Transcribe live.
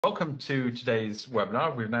Welcome to today's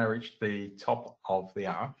webinar. We've now reached the top of the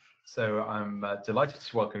hour. So I'm delighted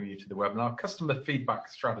to welcome you to the webinar, Customer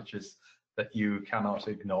Feedback Strategies That You Cannot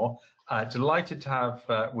Ignore. Delighted to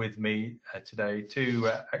have with me today two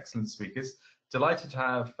excellent speakers. Delighted to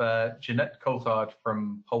have Jeanette Coulthard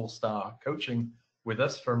from Polestar Coaching with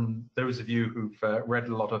us. From those of you who've read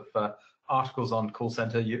a lot of articles on call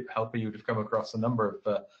center helper, you'd have come across a number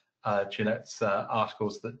of Jeanette's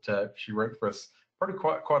articles that she wrote for us probably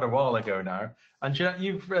quite a while ago now. And Jeanette,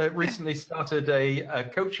 you've recently started a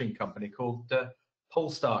coaching company called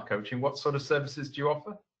Polestar Coaching. What sort of services do you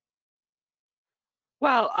offer?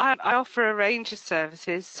 Well, I offer a range of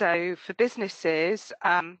services. So for businesses,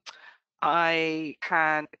 I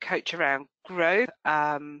can coach around growth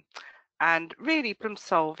and really problem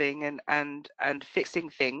solving and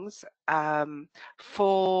fixing things.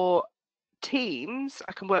 For teams,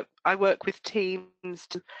 I work with teams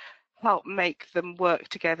to help make them work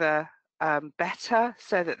together better,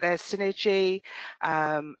 so that there's synergy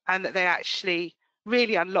and that they actually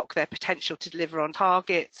really unlock their potential to deliver on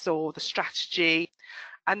targets or the strategy.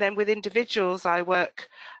 And then with individuals, I work,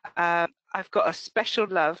 I've got a special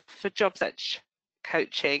love for job search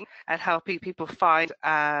coaching and helping people find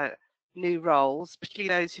new roles,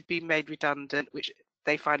 particularly those who've been made redundant, which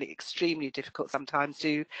they find it extremely difficult sometimes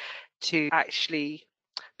to actually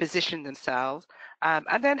position themselves,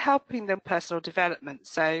 and then helping them personal development.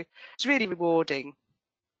 So it's really rewarding.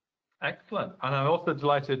 Excellent. And I'm also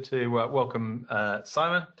delighted to welcome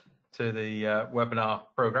Simon to the webinar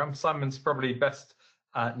program. Simon's probably best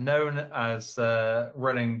known as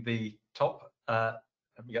running the top, let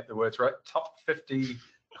me get the words right, top 50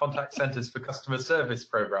 contact centers for customer service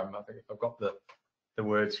program. I think if I've got the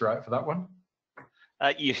words right for that one.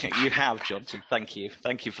 You have, Johnson. Thank you.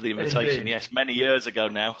 Thank you for the invitation. Indeed. Yes, many years ago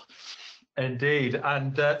now. Indeed,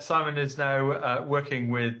 and Simon is now working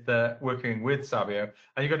with Sabio, and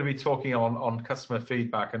you're going to be talking on customer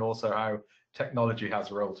feedback and also how technology has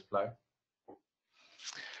a role to play.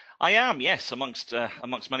 I am, yes, amongst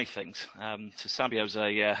many things. So Sabio's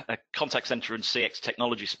a contact center and CX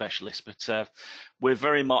technology specialist, but we're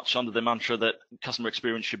very much under the mantra that customer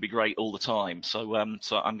experience should be great all the time. So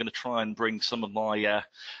so I'm going to try and bring some of my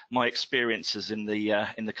my experiences in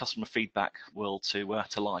the customer feedback world to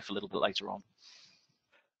life a little bit later on.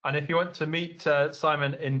 And if you want to meet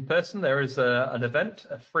Simon in person, there is an event,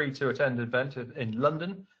 a free to attend event in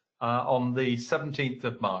London on the 17th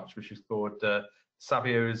of March, which is called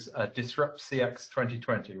Sabio's Disrupt CX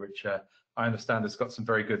 2020, which I understand has got some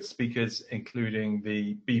very good speakers, including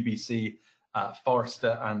the BBC,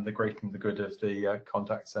 Forrester, and the great and the good of the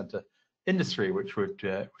contact center industry, which would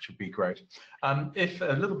be great. If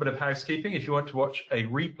a little bit of housekeeping, if you want to watch a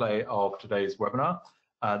replay of today's webinar,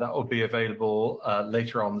 that will be available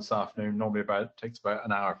later on this afternoon. Normally takes about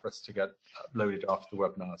an hour for us to get uploaded after the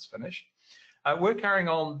webinar is finished. We're carrying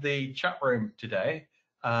on the chat room today.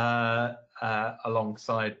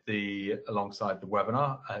 Alongside the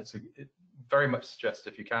webinar, so it very much suggest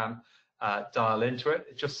if you can dial into it.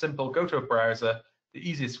 It's just simple. Go to a browser. The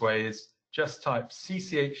easiest way is just type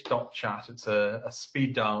cch.chat. It's a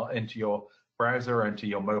speed dial into your browser or into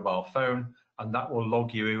your mobile phone, and that will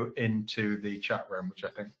log you into the chat room, which I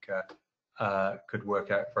think could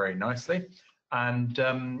work out very nicely. And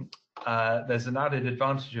there's an added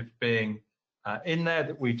advantage of being in there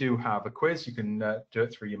that we do have a quiz. You can do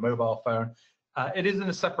it through your mobile phone. It is in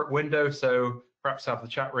a separate window, so perhaps have the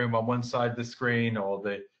chat room on one side of the screen and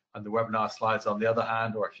the webinar slides on the other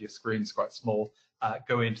hand, or if your screen's quite small,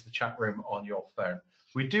 go into the chat room on your phone.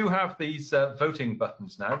 We do have these voting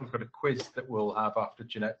buttons now. We've got a quiz that we'll have after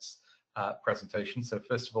Jeanette's presentation. So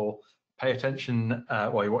first of all, pay attention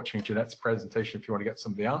while you're watching Jeanette's presentation if you want to get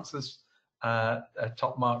some of the answers,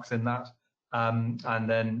 top marks in that. And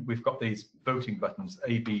then we've got these voting buttons,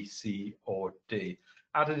 A, B, C, or D.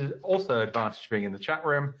 Added also advantage being in the chat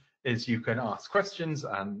room is you can ask questions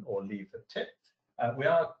or leave a tip. We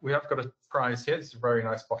have got a prize here. It's a very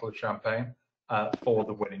nice bottle of champagne for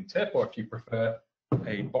the winning tip, or if you prefer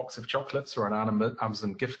a box of chocolates or an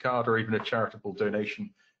Amazon gift card or even a charitable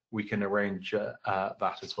donation, we can arrange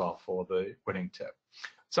that as well for the winning tip.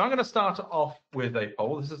 So I'm going to start off with a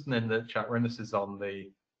poll. This isn't in the chat room. This is on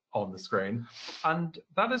the screen, and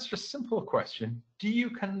that is just a simple question. Do you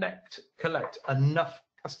collect enough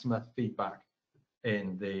customer feedback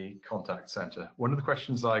in the contact center? One of the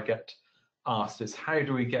questions I get asked is, how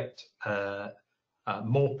do we get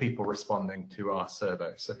more people responding to our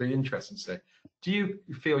survey? So it'd be interesting to say, do you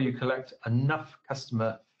feel you collect enough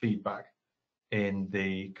customer feedback in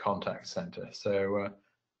the contact center? So I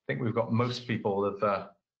think we've got most people have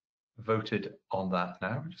voted on that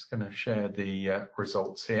now. I'm just going to share the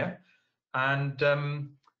results here. And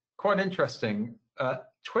quite interesting,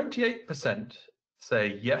 28%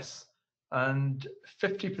 say yes and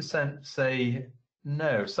 50% say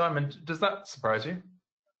no. Simon, does that surprise you?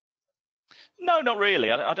 No, not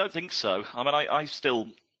really. I don't think so. I mean, I still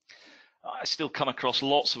come across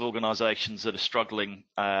lots of organisations that are struggling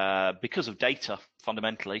because of data.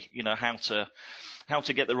 Fundamentally, you know, how to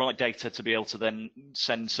get the right data to be able to then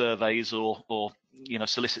send surveys or you know,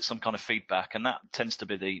 solicit some kind of feedback, and that tends to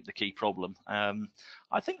be the key problem.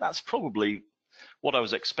 I think that's probably what I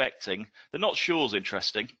was expecting. The not sure is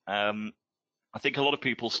interesting. I think a lot of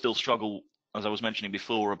people still struggle, as I was mentioning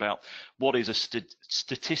before, about what is a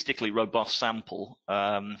statistically robust sample.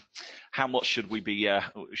 How much should we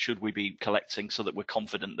be collecting so that we're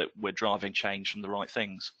confident that we're driving change from the right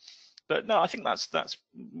things? But no, I think that's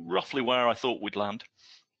roughly where I thought we'd land.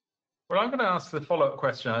 Well, I'm going to ask the follow-up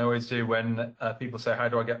question I always do when people say, how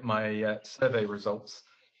do I get my survey results?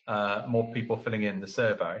 More people filling in the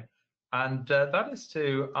survey. And that is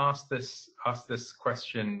to ask this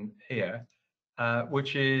question here,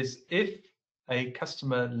 which is, if a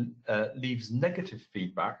customer leaves negative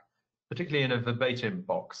feedback, particularly in a verbatim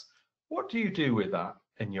box, what do you do with that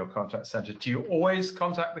in your contact center? Do you always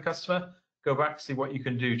contact the customer, go back, see what you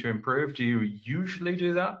can do to improve? Do you usually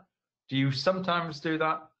do that? Do you sometimes do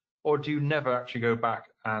that? Or do you never actually go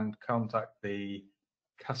back and contact the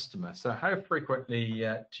customer? So how frequently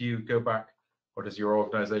do you go back, or does your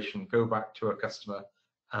organization go back to a customer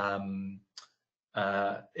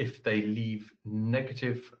if they leave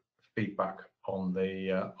negative feedback on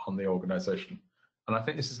the organization? And I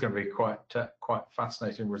think this is going to be quite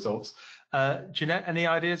fascinating results. Jeanette, any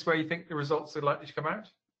ideas where you think the results are likely to come out?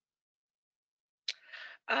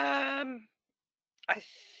 I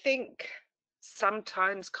think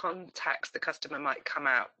sometimes contacts the customer might come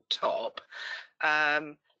out top,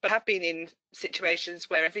 but I've been in situations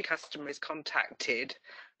where every customer is contacted,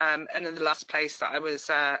 and in the last place that I was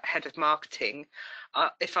head of marketing,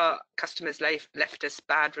 if our customers left us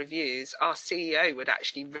bad reviews, our CEO would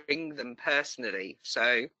actually ring them personally.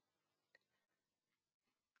 So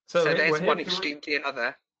there's one extreme to the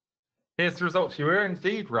other. Here's the results. You were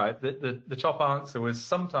indeed right. The top answer was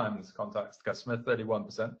sometimes contacts the customer,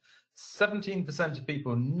 31%. 17% of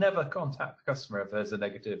people never contact the customer if there's a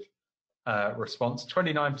negative response.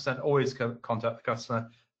 29% always contact the customer,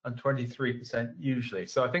 and 23% usually.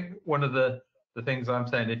 So I think one of the things I'm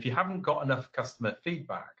saying, if you haven't got enough customer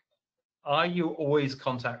feedback, are you always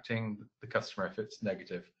contacting the customer if it's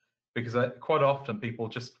negative? Because quite often people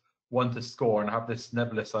just want to score and have this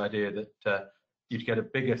nebulous idea that you'd get a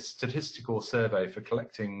bigger statistical survey for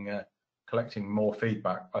collecting more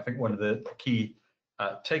feedback. I think one of the key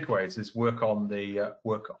takeaways is work on the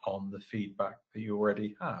feedback that you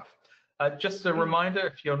already have. Just a reminder,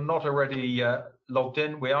 if you're not already logged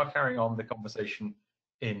in, we are carrying on the conversation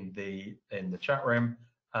in the chat room.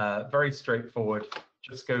 Very straightforward.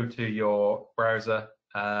 Just go to your browser.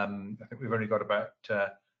 I think we've only got about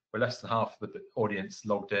we're less than half of the audience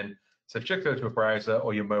logged in. So just go to a browser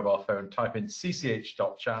or your mobile phone, type in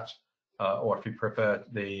cch.chat, or if you prefer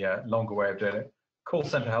the longer way of doing it,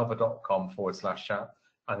 callcenterhelper.com/chat,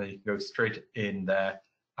 and then you can go straight in there,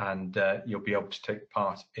 and you'll be able to take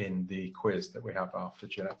part in the quiz that we have after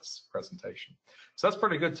Jeanette's presentation. So that's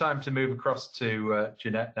probably a good time to move across to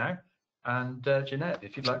Jeanette now. And Jeanette,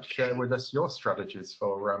 if you'd like to share with us your strategies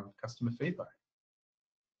for customer feedback.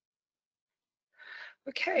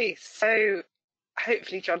 Okay, so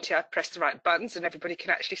hopefully, Jonty, I've pressed the right buttons and everybody can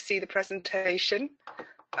actually see the presentation.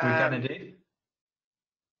 We can indeed.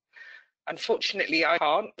 Unfortunately, I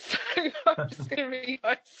can't, so I'm just going to read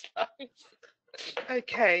my slides.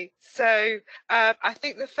 Okay, so I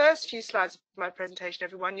think the first few slides of my presentation,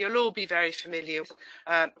 everyone, you'll all be very familiar with.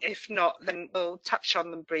 If not, then we'll touch on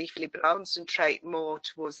them briefly, but I'll concentrate more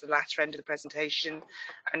towards the latter end of the presentation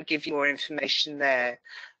and give you more information there.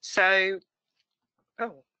 So,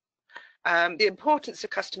 the importance of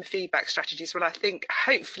customer feedback strategies, well, I think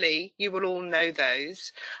hopefully you will all know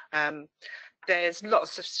those. There's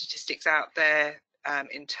lots of statistics out there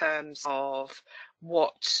in terms of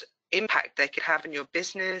what impact they could have in your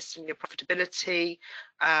business and your profitability,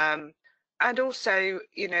 and also,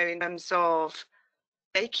 you know, in terms of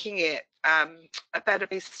making it a better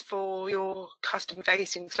place for your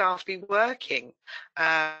customer-facing staff to be working.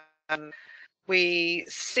 We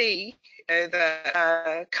see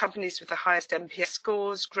that companies with the highest NPS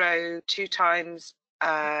scores grow 2 times,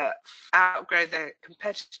 outgrow their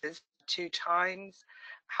competitors 2 times,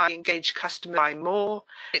 highly engaged customers buy more.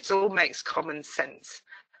 It all makes common sense.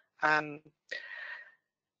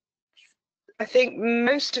 I think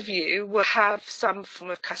most of you will have some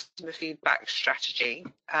form of customer feedback strategy.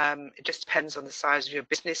 It just depends on the size of your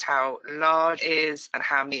business, how large it is, and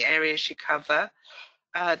how many areas you cover.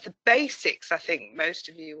 The basics, I think most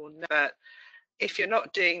of you will know, but if you're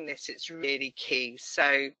not doing this, it's really key.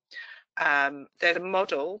 So there's a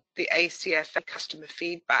model, the ACFA customer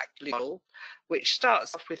feedback model, which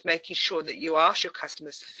starts off with making sure that you ask your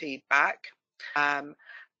customers for feedback.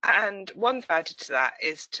 And one thing added to that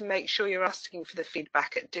is to make sure you're asking for the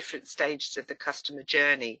feedback at different stages of the customer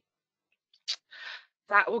journey.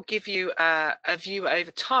 That will give you a view over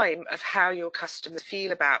time of how your customers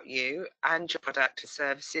feel about you and your product and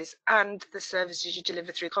services and the services you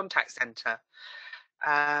deliver through contact centre.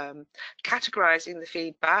 Categorising the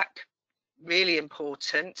feedback, really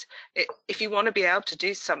important. If you want to be able to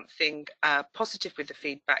do something positive with the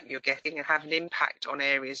feedback you're getting and have an impact on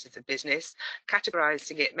areas of the business,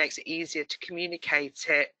 categorising it makes it easier to communicate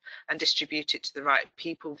it and distribute it to the right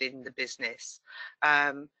people within the business.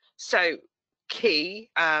 So key,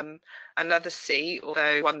 another C,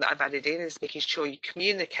 although one that I've added in, is making sure you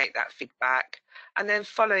communicate that feedback and then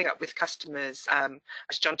following up with customers,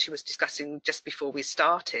 as Jonty was discussing just before we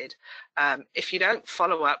started. If you don't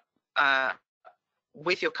follow up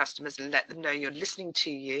with your customers and let them know you're listening to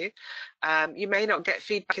you, you may not get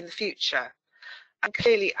feedback in the future. And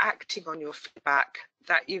clearly acting on your feedback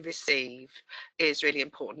that you receive is really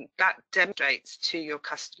important. That demonstrates to your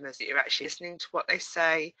customers that you're actually listening to what they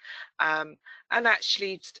say, and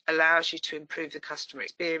actually allows you to improve the customer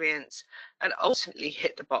experience and ultimately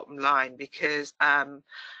hit the bottom line, because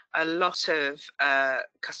a lot of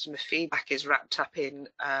customer feedback is wrapped up in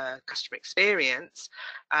customer experience,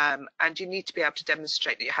 and you need to be able to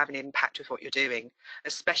demonstrate that you have an impact with what you're doing,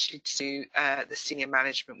 especially to the senior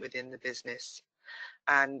management within the business.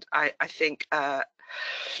 And I think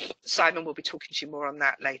Simon will be talking to you more on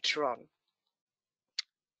that later on.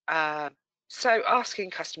 So asking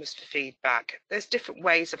customers for feedback. There's different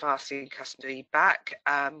ways of asking customer feedback.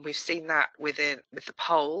 We've seen that with the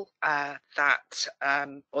poll or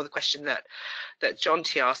the question that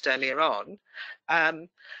Jonty asked earlier on.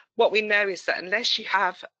 What we know is that unless you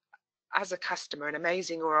have, as a customer, an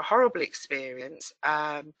amazing or a horrible experience,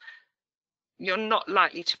 you're not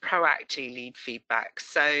likely to proactively lead feedback.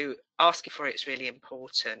 So asking for it is really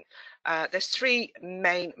important. There's three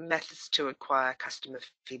main methods to acquire customer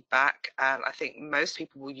feedback. I think most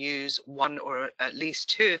people will use one or at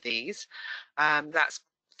least two of these. That's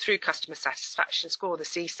through customer satisfaction score, the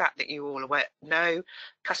CSAT that you all know,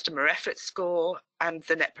 customer effort score, and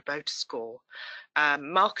the Net Promoter Score.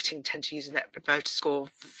 Marketing tend to use a Net Promoter Score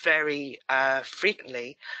very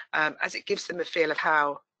frequently, as it gives them a feel of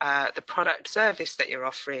how the product service that you're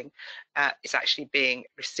offering is actually being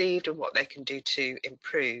received and what they can do to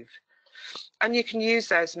improve. And you can use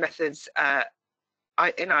those methods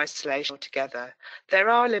in isolation or together. There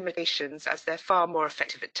are limitations, as they're far more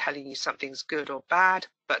effective at telling you something's good or bad,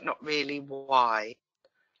 but not really why.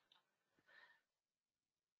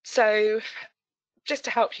 So just to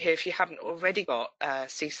help you here, if you haven't already got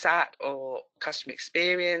CSAT or customer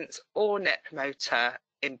experience or Net Promoter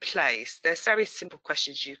in place, there's very simple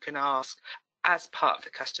questions you can ask as part of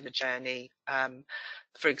the customer journey.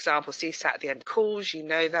 For example, CSAT at the end of calls, you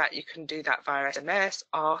know that you can do that via SMS,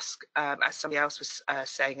 ask, as somebody else was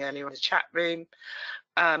saying earlier in the chat room,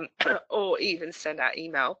 or even send out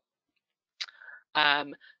email.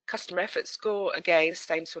 Customer effort score, again,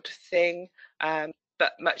 same sort of thing,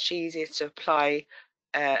 but much easier to apply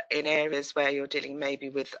in areas where you're dealing maybe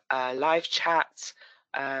with live chats,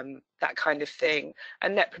 that kind of thing.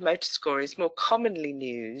 And Net Promoter Score is more commonly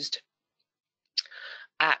used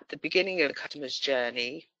at the beginning of the customer's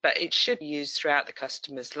journey, but it should be used throughout the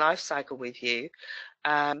customer's life cycle with you,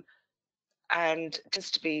 and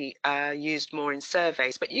tends to be used more in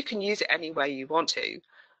surveys, but you can use it any way you want to,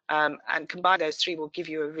 and combine those three will give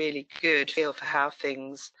you a really good feel for how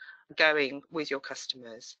things are going with your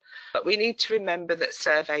customers. But we need to remember that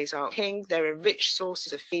surveys aren't king. They're rich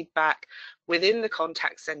sources of feedback within the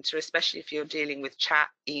contact centre, especially if you're dealing with chat,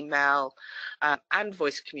 email, and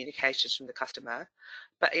voice communications from the customer.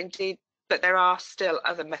 But there are still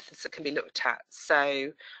other methods that can be looked at.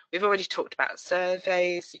 So we've already talked about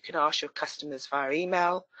surveys. You can ask your customers via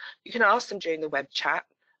email. You can ask them during the web chat.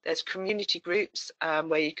 There's community groups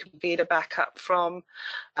where you can feed a backup from,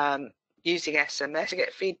 using SMS to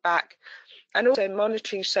get feedback, and also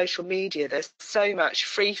monitoring social media. There's so much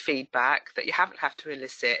free feedback that you haven't have to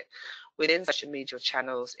elicit within social media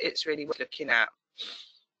channels. It's really worth looking at.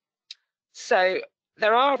 So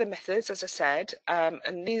there are other methods, as I said,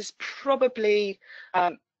 and these probably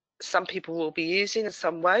some people will be using and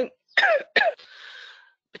some won't.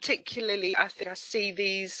 particularly, I think I see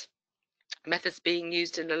these methods being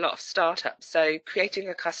used in a lot of startups. So creating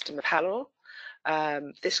a customer panel.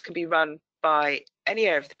 This can be run by any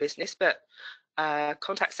area of the business, but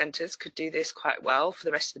contact centres could do this quite well for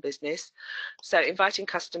the rest of the business. So inviting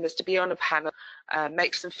customers to be on a panel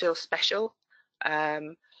makes them feel special,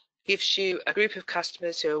 gives you a group of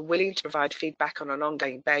customers who are willing to provide feedback on an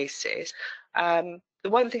ongoing basis. The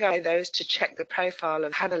one thing I know though is to check the profile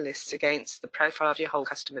of panelists against the profile of your whole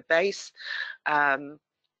customer base,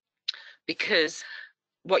 because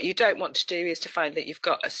what you don't want to do is to find that you've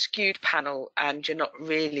got a skewed panel and you're not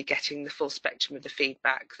really getting the full spectrum of the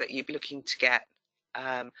feedback that you'd be looking to get.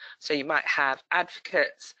 So you might have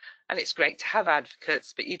advocates, and it's great to have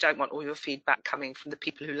advocates, but you don't want all your feedback coming from the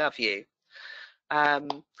people who love you.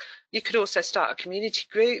 You could also start a community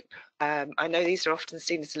group. I know these are often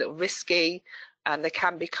seen as a little risky and they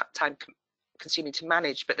can be time consuming to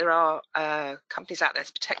manage, but there are companies out there,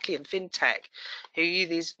 particularly in fintech, who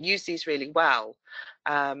use these really well.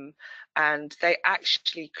 And they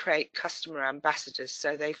actually create customer ambassadors.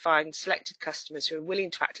 So they find selected customers who are willing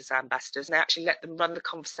to act as ambassadors, and they actually let them run the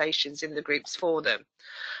conversations in the groups for them.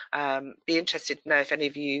 Be interested to know if any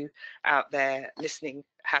of you out there listening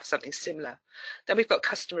have something similar. Then we've got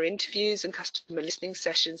customer interviews and customer listening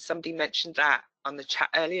sessions. Somebody mentioned that on the chat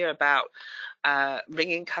earlier about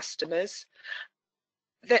ringing customers.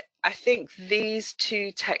 I think these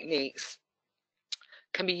two techniques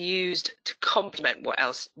can be used to complement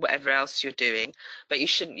whatever else you're doing, but you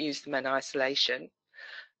shouldn't use them in isolation.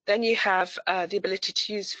 Then you have the ability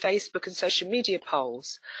to use Facebook and social media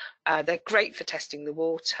polls. They're great for testing the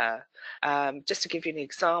water. Just to give you an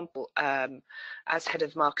example, as head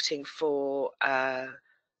of marketing for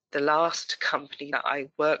the last company that I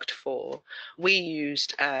worked for, we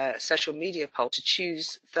used a social media poll to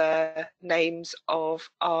choose the names of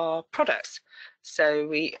our products. So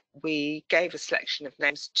we gave a selection of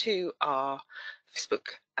names to our Facebook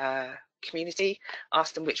community,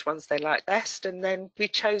 asked them which ones they liked best, and then we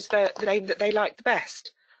chose the name that they liked the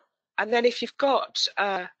best. And then if you've got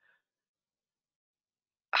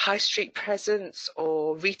high street presence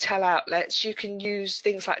or retail outlets, you can use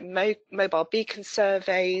things like mobile beacon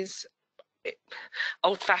surveys,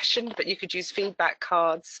 old-fashioned, but you could use feedback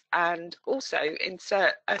cards and also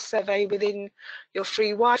insert a survey within your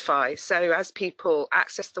free Wi-Fi. So as people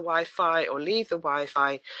access the Wi-Fi or leave the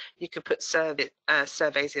Wi-Fi, you could put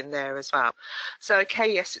surveys in there as well. So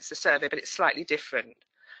okay, yes, it's a survey, but it's slightly different.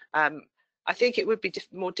 I think it would be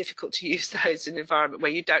more difficult to use those in an environment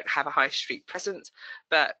where you don't have a high street presence,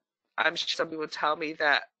 but I'm sure somebody will tell me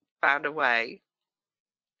that found a way.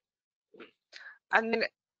 And then,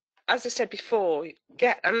 as I said before,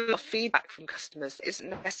 get a lot of feedback from customers that isn't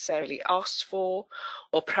necessarily asked for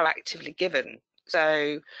or proactively given.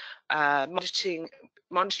 So monitoring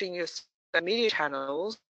your social media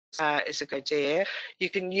channels is a good idea. You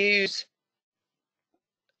can use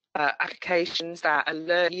applications that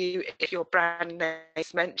alert you if your brand name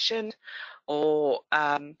is mentioned, or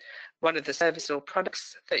one of the services or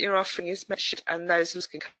products that you're offering is mentioned, and those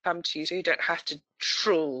can come to you, so you don't have to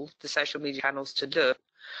trawl the social media channels to look.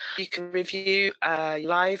 You can review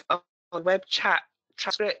live on web chat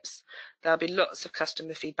transcripts. There'll be lots of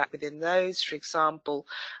customer feedback within those. For example,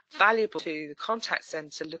 valuable to the contact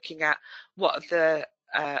centre, looking at what are the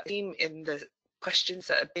theme in the questions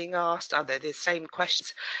that are being asked. Are they the same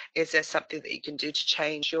questions? Is there something that you can do to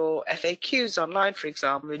change your FAQs online, for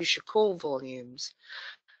example, reduce your call volumes?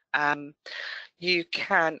 You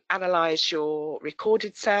can analyse your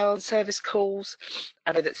recorded sales and service calls.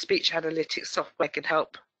 I know that speech analytics software can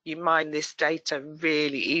help you mine this data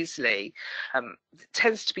really easily. It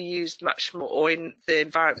tends to be used much more, or in the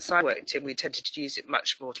environments I worked in, we tended to use it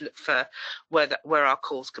much more to look for where our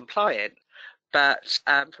call's compliant. But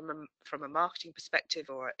from a marketing perspective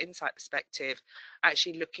or an insight perspective,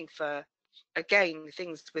 actually looking for, again,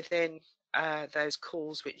 things within those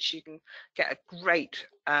calls which you can get a great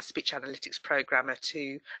speech analytics programmer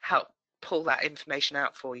to help pull that information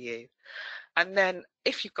out for you. And then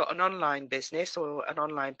if you've got an online business or an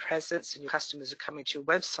online presence and your customers are coming to your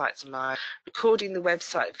websites online, recording the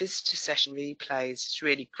website visitor session replays is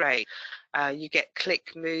really great. You get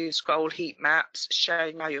click, move, scroll heat maps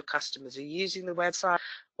showing how your customers are using the website,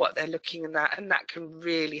 what they're looking at, and that can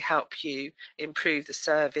really help you improve the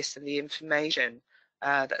service and the information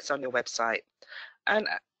that's on your website. And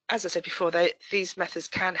as I said before, these methods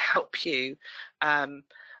can help you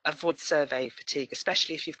avoid survey fatigue,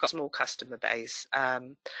 especially if you've got a small customer base.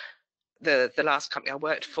 The last company I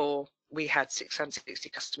worked for, we had 660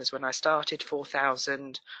 customers when I started,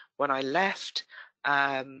 4,000 when I left.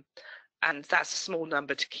 and that's a small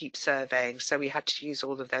number to keep surveying, so we had to use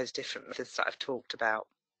all of those different methods that I've talked about.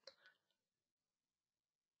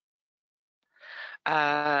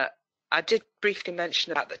 I did briefly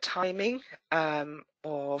mention about the timing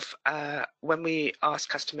of when we ask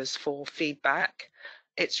customers for feedback.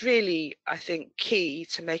 It's really, I think, key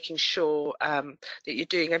to making sure that you're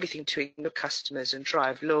doing everything to ignore customers and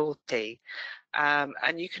drive loyalty.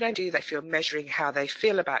 And you can only do that if you're measuring how they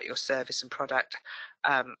feel about your service and product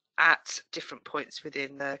at different points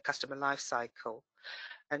within the customer life cycle.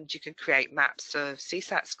 And you can create maps of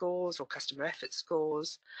CSAT scores or customer effort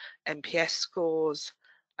scores, NPS scores,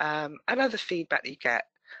 and other feedback that you get.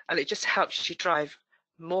 And it just helps you drive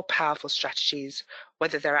more powerful strategies,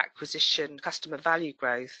 whether they're acquisition, customer value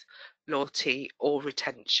growth, loyalty, or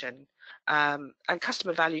retention. And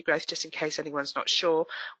customer value growth, just in case anyone's not sure,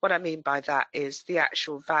 what I mean by that is the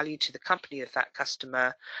actual value to the company of that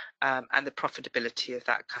customer and the profitability of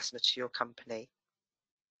that customer to your company.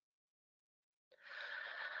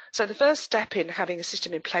 So the first step in having a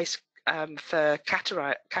system in place for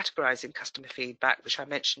categorizing customer feedback, which I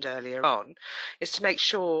mentioned earlier on, is to make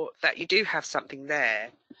sure that you do have something there.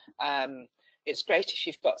 It's great if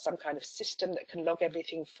you've got some kind of system that can log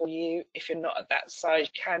everything for you. If you're not at that size,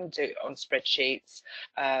 you can do it on spreadsheets,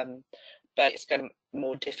 but it's going to be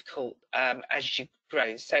more difficult as you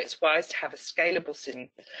grow. So it's wise to have a scalable system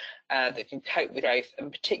that can cope with growth,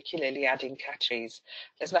 and particularly adding categories.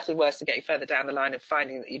 There's nothing worse than getting further down the line and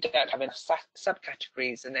finding that you don't have enough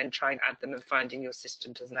subcategories and then try and add them and finding your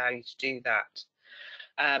system doesn't allow you to do that.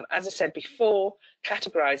 As I said before,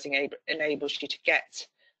 categorizing enables you to get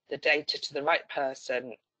the data to the right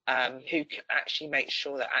person who can actually make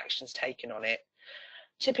sure that action's taken on it.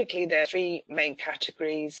 Typically, there are three main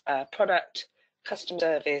categories: product, customer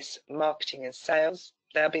service, marketing and sales.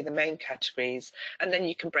 They'll be the main categories, and then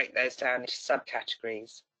you can break those down into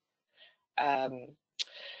subcategories.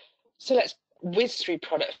 So let's whiz through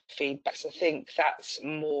product feedbacks. I think that's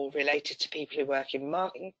more related to people who work in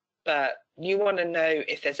marketing, but you want to know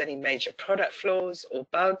if there's any major product flaws or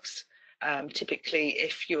bugs. Typically,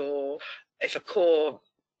 if a core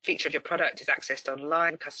feature of your product is accessed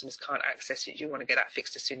online, customers can't access it, you want to get that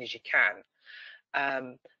fixed as soon as you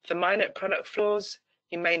can. For minor product flaws,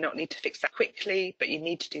 you may not need to fix that quickly, but you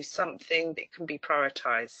need to do something that can be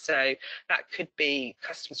prioritized. So that could be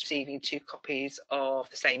customers receiving 2 copies of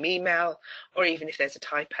the same email, or even if there's a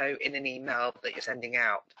typo in an email that you're sending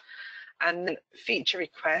out. And then feature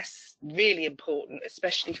requests, really important,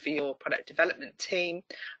 especially for your product development team.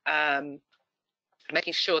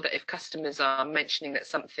 Making sure that if customers are mentioning that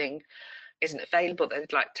something isn't available that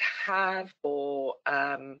they'd like to have, or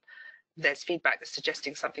there's feedback that's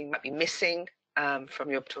suggesting something might be missing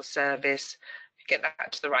from your service, get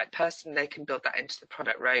that to the right person, they can build that into the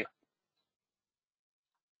product roadmap.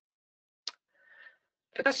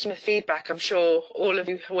 For customer feedback, I'm sure all of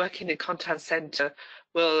you working in contact centre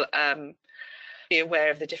will be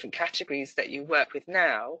aware of the different categories that you work with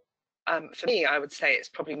now. For me, I would say it's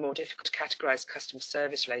probably more difficult to categorise customer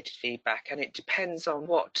service related feedback, and it depends on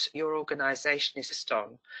what your organisation is focused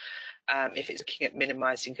on. If it's looking at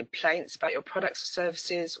minimising complaints about your products or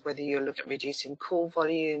services, whether you're looking at reducing call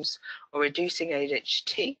volumes or reducing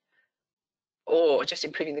AHT, or just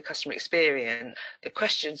improving the customer experience, the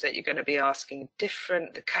questions that you're going to be asking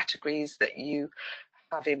different, the categories that you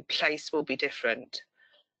have in place will be different.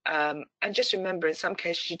 And just remember, in some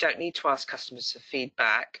cases, you don't need to ask customers for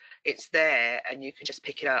feedback. It's there, and you can just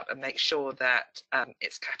pick it up and make sure that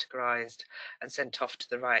it's categorized and sent off to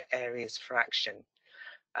the right areas for action.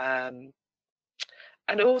 And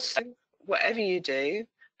also, whatever you do,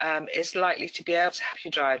 is likely to be able to help you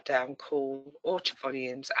drive down call or chat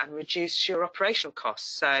volumes and reduce your operational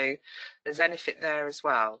costs. So there's benefit there as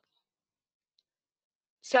well.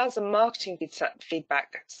 Sales and marketing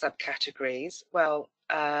feedback subcategories. Well,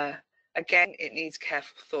 again, it needs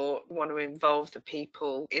careful thought. We want to involve the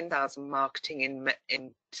people in sales and marketing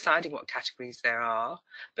in deciding what categories there are.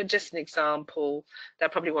 But just an example, they'll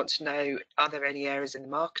probably want to know, are there any areas in the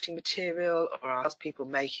marketing material, or are people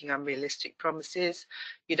making unrealistic promises?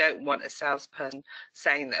 You don't want a salesperson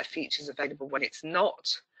saying that a feature is available when it's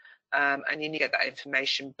not. And you need to get that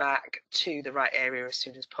information back to the right area as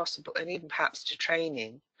soon as possible, and even perhaps to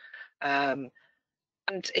training.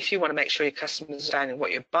 And if you want to make sure your customers understand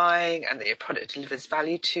what you're buying and that your product delivers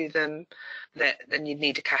value to them, then you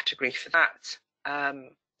need a category for that.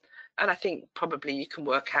 And I think probably you can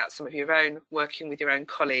work out some of your own, working with your own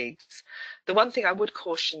colleagues. The one thing I would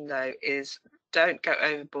caution, though, is don't go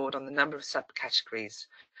overboard on the number of subcategories.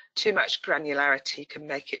 Too much granularity can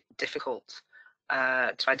make it difficult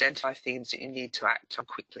to identify themes that you need to act on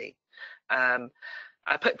quickly.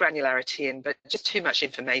 I put granularity in, but just too much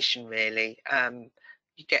information really.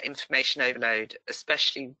 You get information overload,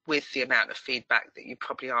 especially with the amount of feedback that you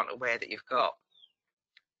probably aren't aware that you've got.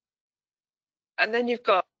 And then you've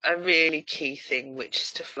got a really key thing, which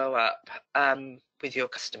is to follow up with your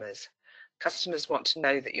customers. Customers want to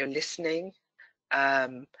know that you're listening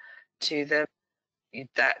to them,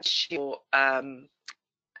 that you're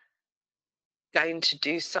going to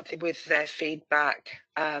do something with their feedback.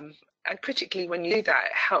 And critically, when you do that,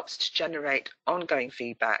 it helps to generate ongoing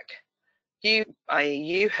feedback. You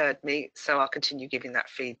heard me, so I'll continue giving that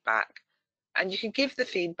feedback. And you can give the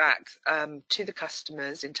feedback to the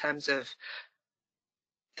customers in terms of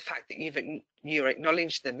the fact that you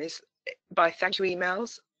acknowledge them is by thank you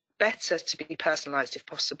emails. Better to be personalized if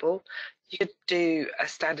possible. You could do a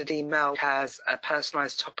standard email that has a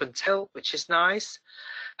personalized top and tail, which is nice.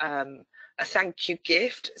 A thank you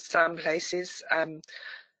gift. Some places,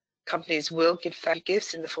 companies will give thank you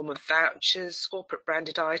gifts in the form of vouchers, corporate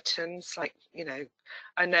branded items. Like, you know,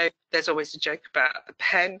 I know there's always a joke about a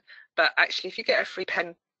pen, but actually if you get a free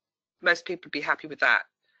pen, most people would be happy with that.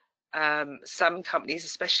 Some companies,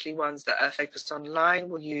 especially ones that are focused online,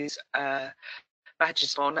 will use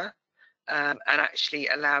badges of honor and actually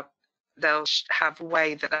they'll have a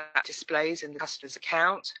way that displays in the customer's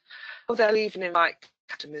account, or they'll even invite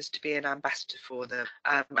customers to be an ambassador for them.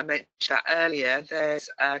 I mentioned that earlier. There's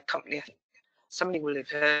a company, I think somebody will have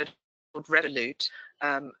heard, called Revolut,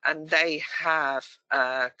 and they have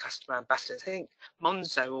customer ambassadors. I think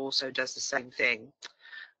Monzo also does the same thing.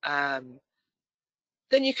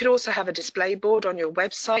 Then you could also have a display board on your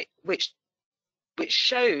website, which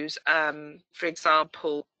shows, for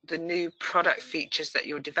example, the new product features that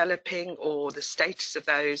you're developing or the status of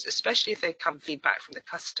those, especially if they come feedback from the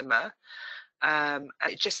customer. And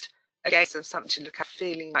it just, again, gives them something to look at,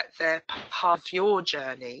 feeling like they're part of your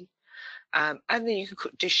journey. And then you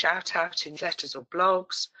could do shout out in letters or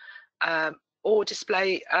blogs, or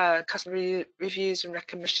display customer reviews and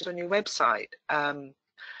recommendations on your website.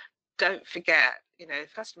 Don't forget, you know,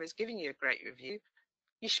 if a customer is giving you a great review,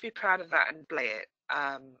 you should be proud of that and display it.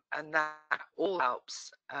 And that all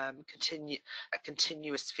helps continue a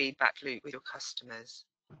continuous feedback loop with your customers.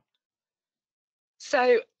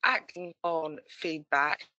 So acting on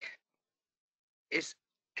feedback is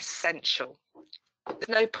essential. There's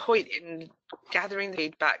no point in gathering the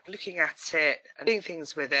feedback, looking at it and doing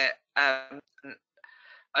things with it and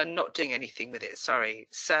not doing anything with it, sorry.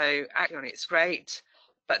 So acting on it's great,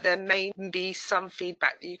 but there may be some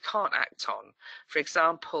feedback that you can't act on. For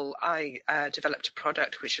example, I developed a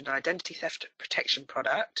product which is an identity theft protection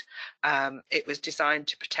product. It was designed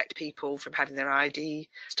to protect people from having their ID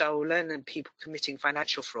stolen and people committing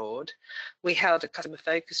financial fraud. We held a customer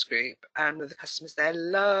focus group, and one of the customers there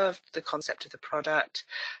loved the concept of the product,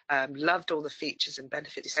 loved all the features and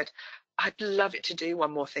benefits. He said, I'd love it to do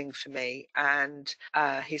one more thing for me. And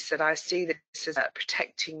he said, I see this as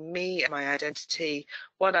protecting me and my identity.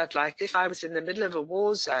 What I'd like, if I was in the middle of a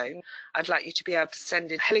war zone, I'd like you to be able to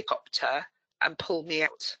send in a helicopter and pull me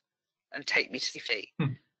out and take me to safety.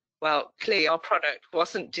 Well, clearly our product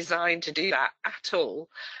wasn't designed to do that at all.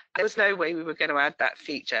 There was no way we were going to add that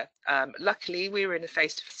feature. Luckily, we were in a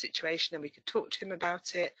face-to-face situation and we could talk to him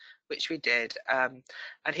about it, which we did. And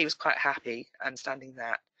he was quite happy understanding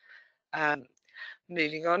that.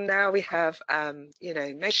 Moving on now, we have, you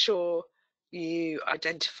know, make sure you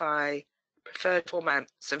identify preferred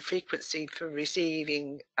formats and frequency for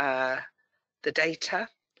receiving the data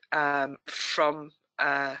from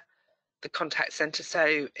the contact center.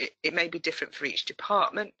 So it may be different for each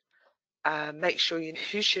department. Make sure you know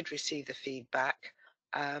who should receive the feedback,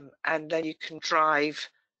 and then you can drive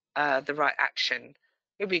the right action.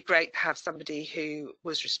 It would be great to have somebody who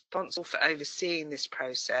was responsible for overseeing this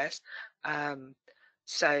process.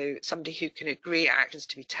 So somebody who can agree actions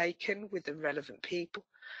to be taken with the relevant people,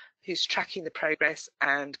 who's tracking the progress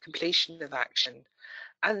and completion of action,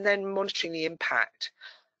 and then monitoring the impact.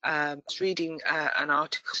 I was reading an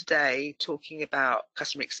article today talking about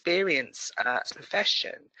customer experience as a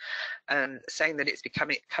profession, and saying that it's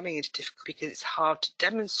coming into difficult because it's hard to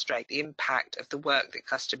demonstrate the impact of the work that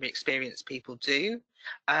customer experience people do.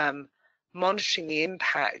 Monitoring the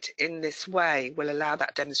impact in this way will allow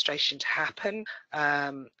that demonstration to happen.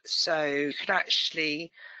 So you can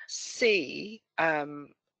actually see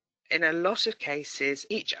in a lot of cases,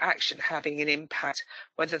 each action having an impact,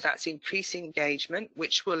 whether that's increasing engagement,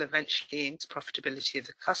 which will eventually increase profitability of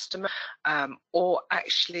the customer, or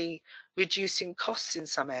actually reducing costs in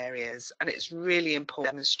some areas. And it's really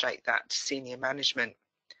important to demonstrate that to senior management.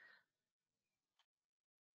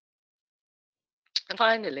 And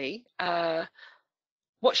finally,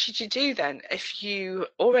 What should you do then? If you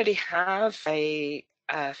already have a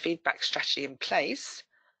feedback strategy in place,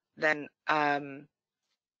 then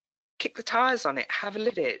kick the tires on it, have a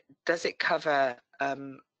look at it. Does it cover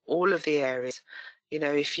all of the areas? You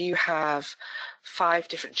know, if you have 5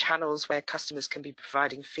 different channels where customers can be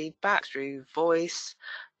providing feedback through voice,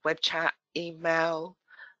 web chat, email,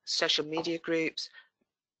 social media groups,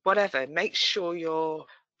 whatever, make sure you're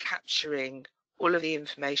capturing all of the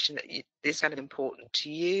information that is kind of important to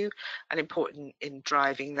you and important in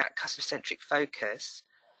driving that customer-centric focus,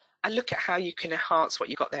 and look at how you can enhance what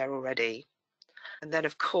you've got there already. And then,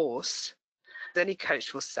 of course, any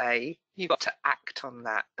coach will say, you've got to act on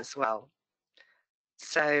that as well.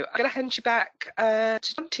 So I'm going to hand you back to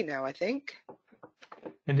Jonty now, I think.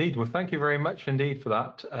 Indeed. Well, thank you very much indeed for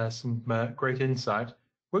that. Some great insight.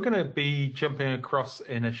 We're going to be jumping across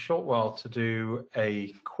in a short while to do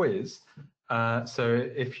a quiz. So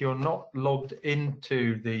if you're not logged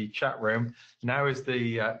into the chat room, now is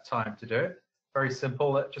the time to do it. Very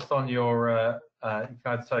simple. Just on your, you can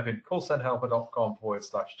either type in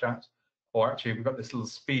callcenterhelper.com/chat, or actually we've got this little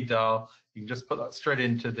speed dial. You can just put that straight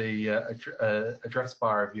into the address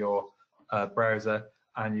bar of your browser,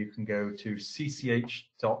 and you can go to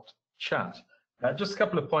cch.chat. Just a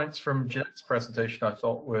couple of points from Jeanette's presentation I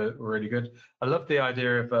thought were really good. I love the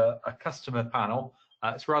idea of a customer panel.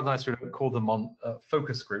 It's rather nice we don't call them on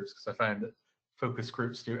focus groups, because I found that focus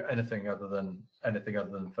groups do anything other than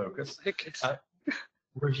focus.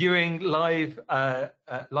 Reviewing live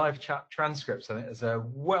chat transcripts. I think there's a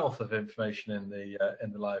wealth of information in the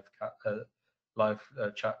live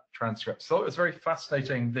chat transcripts. So it was very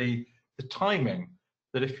fascinating the timing.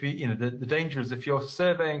 That if you know the danger is if you're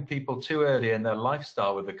surveying people too early in their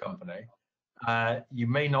lifestyle with the company, you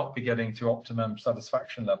may not be getting to optimum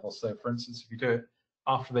satisfaction levels. So, for instance, if you do it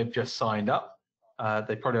after they've just signed up,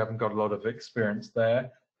 they probably haven't got a lot of experience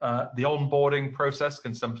there. The onboarding process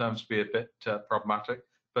can sometimes be a bit problematic,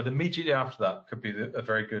 but immediately after that could be a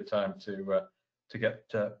very good time to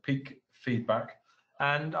get peak feedback.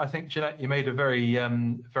 And I think, Jeanette, you made a very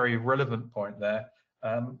relevant point there.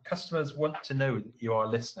 Customers want to know that you are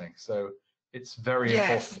listening, so it's very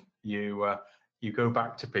important you go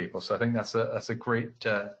back to people. So I think that's a great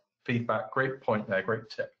feedback, great point there, great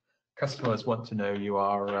tip. Customers want to know you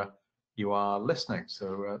are listening,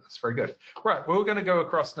 so that's very good. Right, well, we're going to go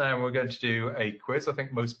across now and we're going to do a quiz. I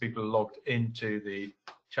think most people are logged into the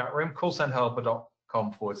chat room,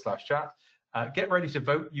 callcenterhelper.com/chat. Get ready to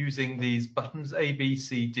vote using these buttons A, B,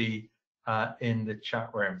 C, D in the chat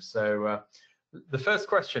room. So the first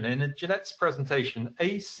question, in Jeanette's presentation,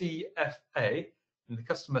 ACFA, in the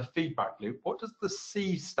customer feedback loop, what does the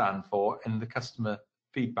C stand for in the customer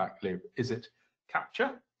feedback loop? Is it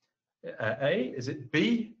capture, A? Is it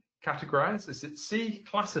B, categorize? Is it C,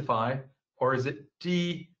 classify? Or is it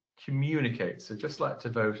D, communicate? So just like to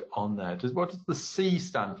vote on there. What does the C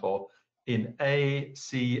stand for in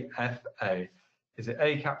ACFA? Is it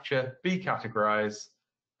A, capture, B, categorize,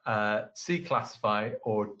 C, classify,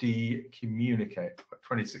 or D, communicate? Got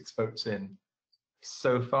 26 votes in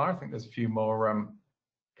so far. I think there's a few more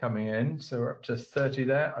coming in, so we're up to 30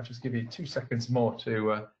 there. I'll just give you 2 seconds more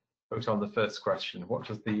to vote on the first question. What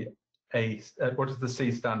does the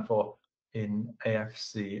C stand for in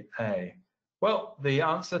AFCA? Well, the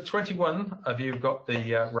answer, 21 of you got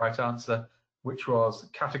the right answer, which was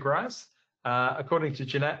categorize. According to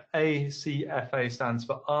Jeanette, ACFA stands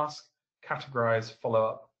for ask, categorize, follow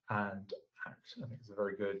up, and act. I think it's a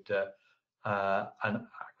very good an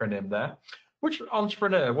acronym there. Which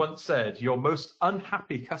entrepreneur once said, your most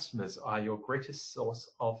unhappy customers are your greatest source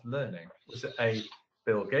of learning? Was it A,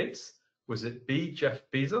 Bill Gates? Was it B, Jeff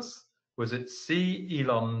Bezos? Was it C,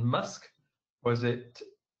 Elon Musk? Was it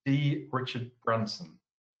D, Richard Branson?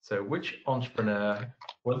 So which entrepreneur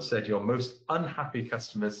once said your most unhappy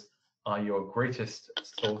customers are your greatest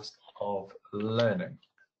source of learning?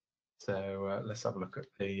 So let's have a look at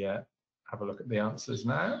the answers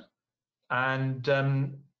now. And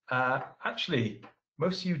actually,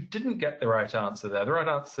 most of you didn't get the right answer there. The right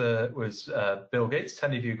answer was Bill Gates.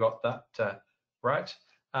 10 of you got that right.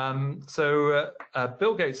 So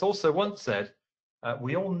Bill Gates also once said,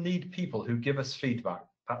 we all need people who give us feedback.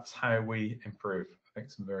 That's how we improve. I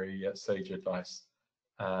think some very sage advice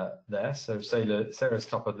there. So Sarah's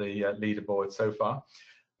top of the leaderboard so far.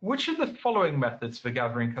 Which of the following methods for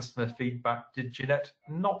gathering customer feedback did Jeanette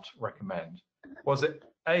not recommend? Was it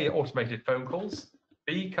A, automated phone calls,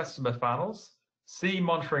 B, customer panels, C,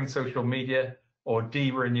 monitoring social media, or D,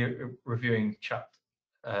 reviewing chat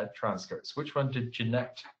transcripts? Which one did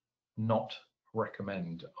Jeanette not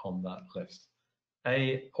recommend on that list?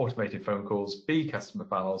 A, automated phone calls, B, customer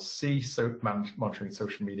panels, C, monitoring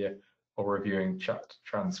social media, or reviewing chat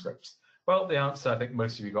transcripts? Well, the answer I think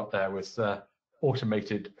most of you got there was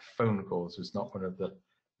automated phone calls was not one of the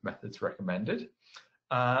methods recommended.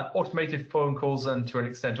 Automated phone calls and to an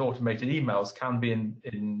extent automated emails can be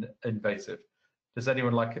invasive. Does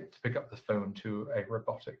anyone like it to pick up the phone to a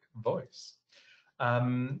robotic voice?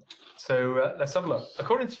 Let's have a look.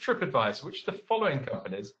 According to TripAdvisor, which of the following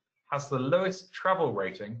companies has the lowest travel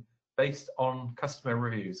rating based on customer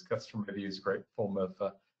reviews? Customer reviews, a great form of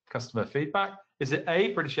customer feedback. Is it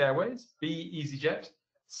A, British Airways, B, EasyJet,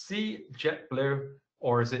 C, JetBlue,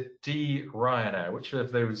 or is it D, Ryanair? Which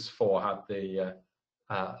of those four had the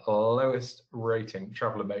lowest rating,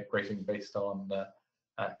 traveler rating based on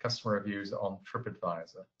customer reviews on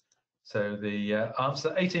TripAdvisor? So the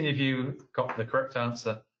answer, 18 of you got the correct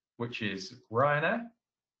answer, which is Ryanair.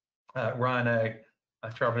 Ryanair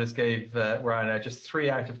travellers gave Ryanair just 3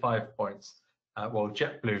 out of 5 points, while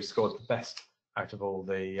JetBlue scored the best out of all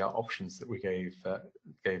the options that we gave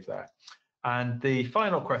there. And the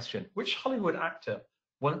final question, which Hollywood actor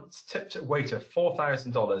once tipped a waiter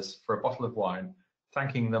 $4,000 for a bottle of wine,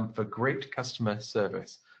 thanking them for great customer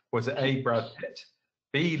service? Was it A, Brad Pitt,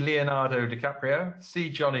 B, Leonardo DiCaprio, C,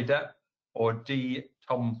 Johnny Depp, or D,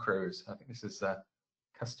 Tom Cruise? I think this is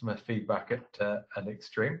customer feedback at an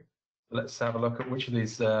extreme. Let's have a look at which of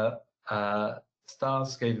these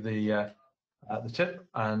stars gave the tip,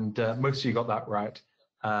 and most of you got that right.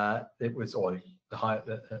 It was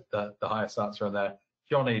the highest answer on there,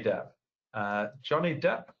 Johnny Depp. Johnny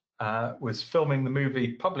Depp was filming the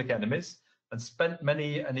movie Public Enemies and spent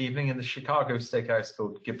many an evening in the Chicago steakhouse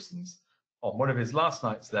called Gibson's. On one of his last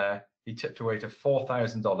nights there, he tipped a waiter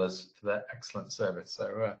 $4,000 for their excellent service. So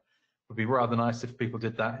it would be rather nice if people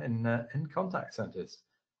did that in contact centres.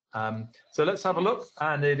 So let's have a look,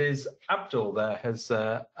 and it is Abdul there has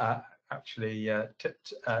actually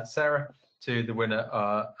tipped Sarah to the winner,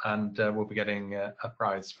 and we'll be getting a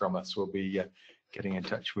prize from us. We'll be getting in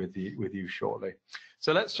touch with you shortly.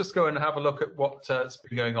 So let's just go and have a look at what's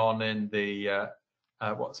been going on in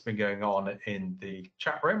the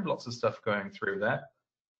chat room. Lots of stuff going through there.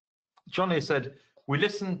 Johnny said, we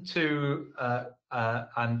listen to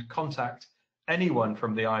and contact anyone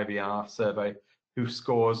from the IVR survey who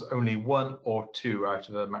scores only 1 or 2 out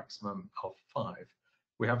of a maximum of 5.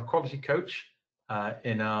 We have a quality coach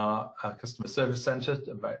in our customer service centre,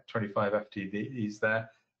 about 25 FTEs there,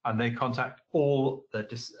 and they contact all the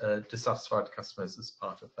dissatisfied customers as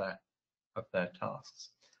part of their tasks.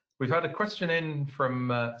 We've had a question in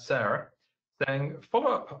from Sarah saying,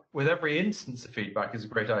 follow up with every instance of feedback is a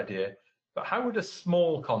great idea, but how would a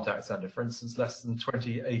small contact centre, for instance, less than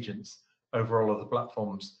 20 agents over all of the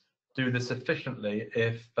platforms, do this efficiently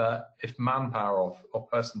if manpower or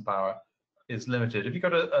person power is limited? Have you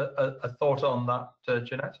got a thought on that,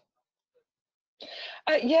 Jeanette?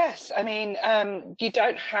 Yes, I mean, you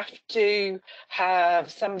don't have to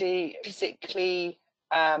have somebody physically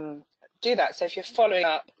do that. So if you're following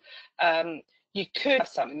up, you could have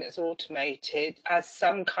something that's automated as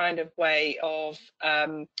some kind of way of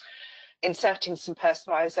inserting some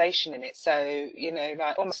personalization in it. So, you know,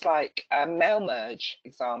 like almost like a mail merge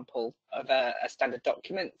example of a standard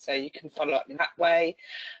document. So you can follow up in that way.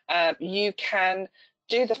 You can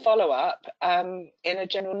do the follow up in a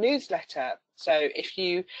general newsletter. So if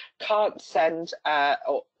you can't send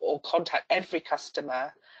or contact every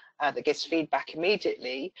customer that gives feedback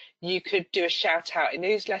immediately, you could do a shout out in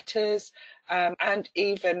newsletters, and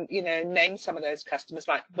even, you know, name some of those customers,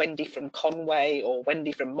 like Wendy from Conway or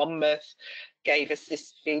Wendy from Monmouth gave us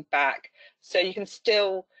this feedback. So you can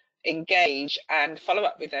still engage and follow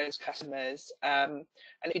up with those customers. And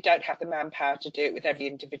if you don't have the manpower to do it with every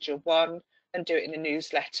individual one, then do it in a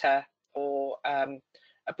newsletter or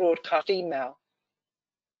a broadcast email.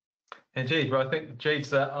 Indeed. Well, I think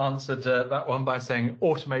Jade's answered that one by saying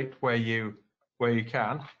automate where you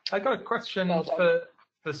can. I got a question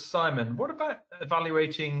for Simon. What about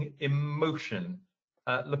evaluating emotion,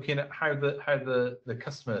 looking at how the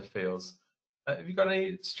customer feels? Have you got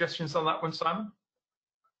any suggestions on that one, Simon?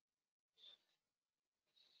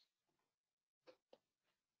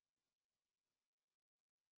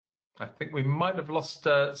 I think we might have lost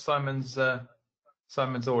Simon's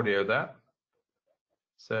audio there.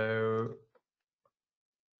 So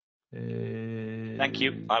thank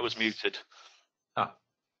you. I was muted.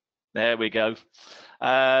 There we go.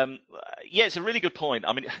 Yeah, it's a really good point.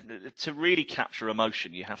 I mean, to really capture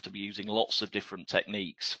emotion, you have to be using lots of different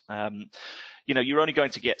techniques. You know, you're only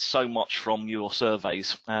going to get so much from your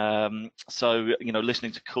surveys. So, you know,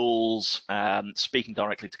 listening to calls, speaking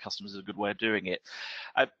directly to customers is a good way of doing it.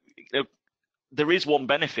 You know, there is one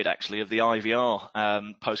benefit actually of the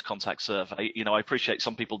IVR post-contact survey. I appreciate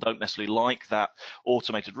some people don't necessarily like that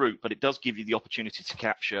automated route, but it does give you the opportunity to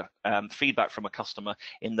capture feedback from a customer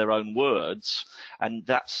in their own words, and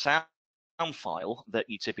that sound file that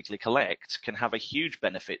you typically collect can have a huge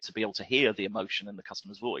benefit to be able to hear the emotion in the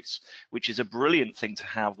customer's voice, which is a brilliant thing to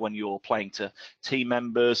have when you're playing to team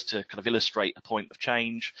members to kind of illustrate a point of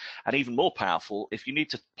change, and even more powerful if you need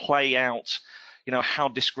to play out how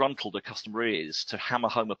disgruntled a customer is to hammer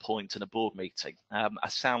home a point in a board meeting. A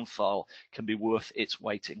sound file can be worth its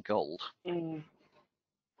weight in gold.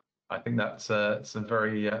 I think that's some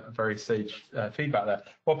very sage feedback there.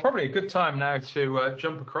 Well, probably a good time now to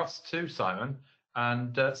jump across to Simon.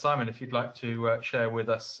 And Simon, if you'd like to share with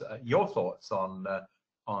us your thoughts on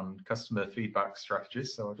customer feedback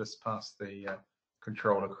strategies. So I'll just pass the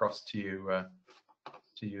control across to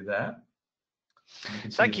you there.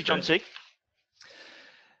 Thank you, John T.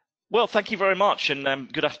 Well, thank you very much,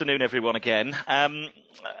 and good afternoon, everyone, again.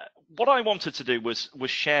 What I wanted to do was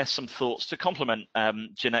share some thoughts to complement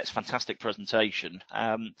Jeanette's fantastic presentation,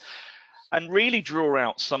 and really draw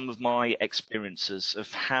out some of my experiences of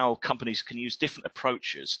how companies can use different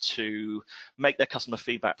approaches to make their customer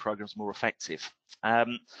feedback programs more effective.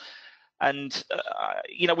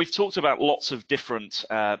 We've talked about lots of different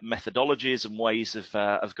methodologies and ways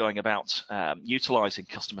of going about utilizing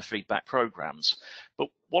customer feedback programs. But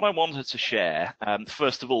what I wanted to share,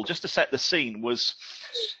 first of all, just to set the scene, was,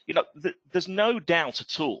 there's no doubt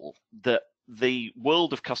at all that the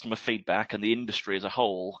world of customer feedback and the industry as a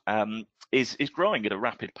whole is growing at a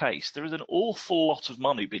rapid pace. There is an awful lot of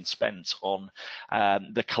money being spent on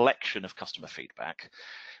the collection of customer feedback.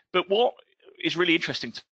 But what is really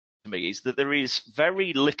interesting to me is that there is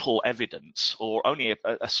very little evidence, or only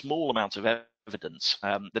a small amount of evidence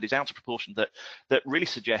that is out of proportion, that really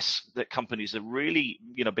suggests that companies are really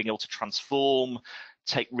being able to transform,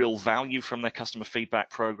 take real value from their customer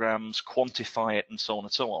feedback programs, quantify it, and so on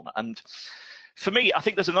and so on. And for me, I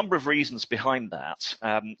think there's a number of reasons behind that.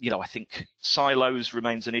 I think silos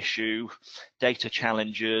remains an issue, data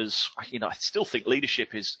challenges. I still think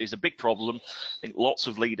leadership is a big problem. I think lots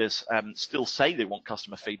of leaders still say they want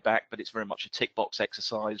customer feedback, but it's very much a tick box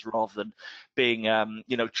exercise rather than being,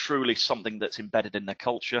 truly something that's embedded in their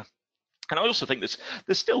culture. And I also think there's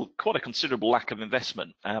still quite a considerable lack of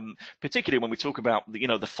investment, particularly when we talk about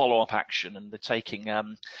the follow-up action and the taking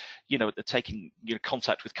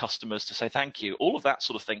contact with customers to say thank you. All of that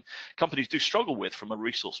sort of thing, companies do struggle with from a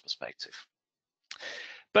resource perspective.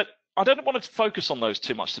 But I don't want to focus on those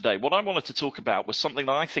too much today. What I wanted to talk about was something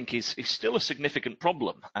that I think is still a significant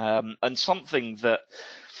problem, and something that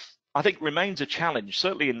I think remains a challenge,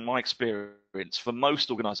 certainly in my experience, for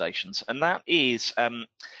most organizations, and that is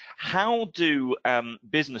how do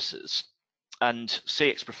businesses and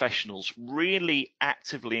CX professionals really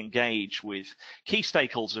actively engage with key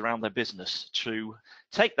stakeholders around their business to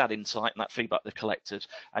take that insight and that feedback they've collected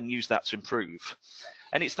and use that to improve.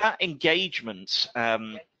 And it's that engagement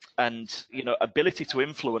and ability to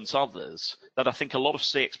influence others that I think a lot of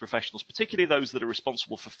CX professionals, particularly those that are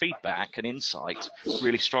responsible for feedback and insight,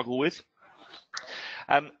 really struggle with.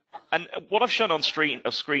 And what I've shown on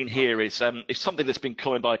screen here is something that's been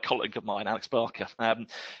coined by a colleague of mine, Alex Barker,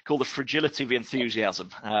 called the fragility of enthusiasm.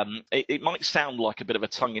 It might sound like a bit of a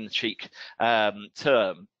tongue-in-cheek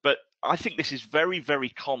term, but I think this is very, very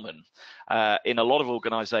common in a lot of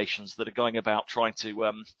organizations that are going about trying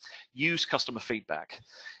to use customer feedback.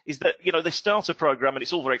 Is that, they start a program and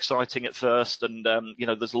it's all very exciting at first, and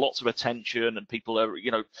there's lots of attention and people are,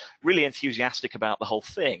 really enthusiastic about the whole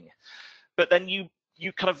thing. But then you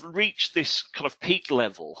kind of reach this kind of peak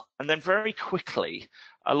level, and then very quickly,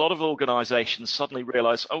 a lot of organizations suddenly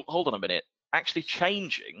realize, oh, hold on a minute, actually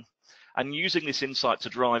changing and using this insight to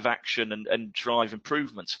drive action and drive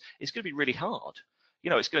improvements is going to be really hard.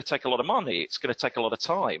 It's going to take a lot of money, it's going to take a lot of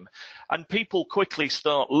time, and people quickly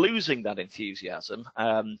start losing that enthusiasm,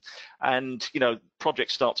 and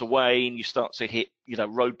projects start to wane, you start to hit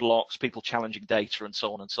roadblocks, people challenging data, and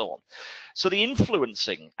so on and so on. So the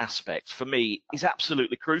influencing aspect for me is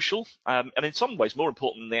absolutely crucial, and in some ways more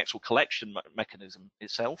important than the actual collection mechanism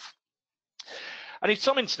itself. And in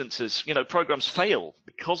some instances, programs fail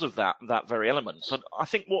because of that very element. But I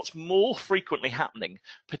think what's more frequently happening,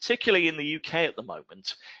 particularly in the UK at the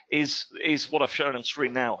moment, is what I've shown on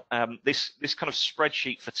screen now. This kind of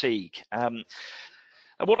spreadsheet fatigue. And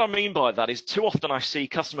what I mean by that is, too often I see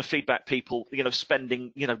customer feedback people,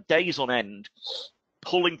 spending days on end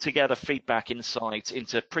pulling together feedback insight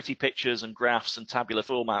into pretty pictures and graphs and tabular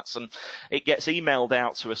formats, and it gets emailed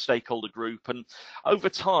out to a stakeholder group, and over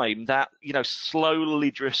time that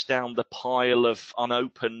slowly drifts down the pile of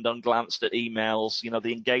unopened, unglanced at emails.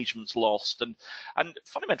 The engagement's lost, and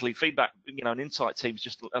fundamentally feedback and insight teams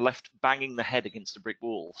just are left banging the head against a brick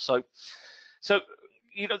wall. So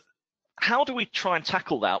how do we try and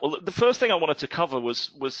tackle that? Well, the first thing I wanted to cover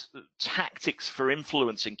was tactics for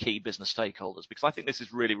influencing key business stakeholders, because I think this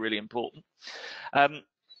is really, really important. I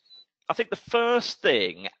think the first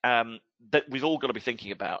thing that we've all got to be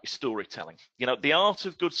thinking about is storytelling. The art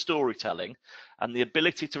of good storytelling and the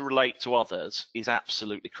ability to relate to others is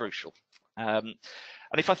absolutely crucial.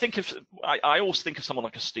 And if I always think of someone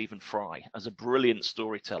like a Stephen Fry as a brilliant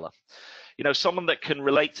storyteller. Someone that can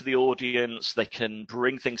relate to the audience, they can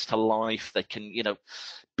bring things to life, they can,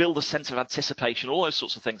 build a sense of anticipation, all those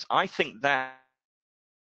sorts of things. I think that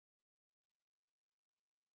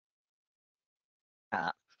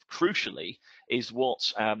crucially is what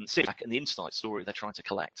feedback and the insight story they're trying to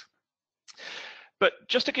collect. But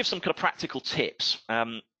just to give some kind of practical tips,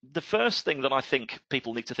 the first thing that I think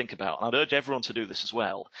people need to think about, and I'd urge everyone to do this as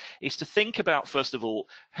well, is to think about, first of all,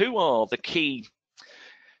 who are the key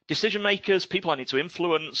decision makers, people I need to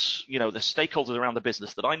influence, the stakeholders around the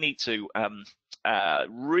business that I need to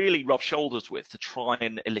really rub shoulders with to try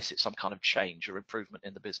and elicit some kind of change or improvement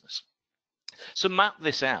in the business. So map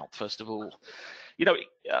this out, first of all.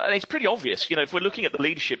 It's pretty obvious, if we're looking at the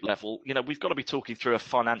leadership level, we've got to be talking through a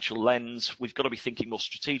financial lens. We've got to be thinking more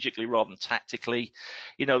strategically rather than tactically.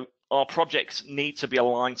 Our projects need to be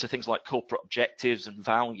aligned to things like corporate objectives and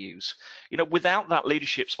values. Without that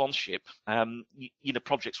leadership sponsorship,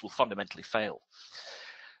 projects will fundamentally fail.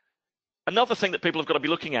 Another thing that people have got to be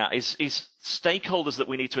looking at is stakeholders that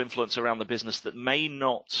we need to influence around the business that may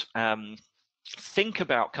not think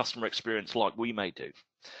about customer experience like we may do.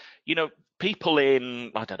 People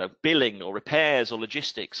in, I don't know, billing or repairs or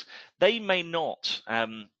logistics, they may not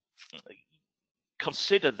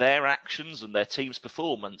consider their actions and their team's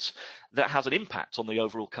performance that has an impact on the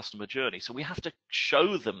overall customer journey. So we have to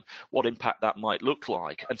show them what impact that might look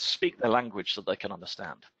like and speak their language so they can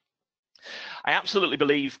understand. I absolutely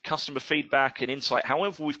believe customer feedback and insight,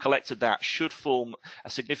 however we've collected that, should form a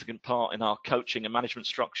significant part in our coaching and management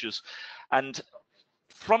structures. And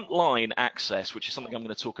frontline access, which is something I'm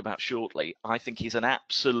going to talk about shortly, I think is an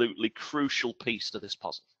absolutely crucial piece to this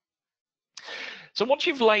puzzle. So once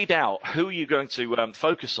you've laid out who you're going to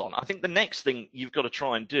focus on, I think the next thing you've got to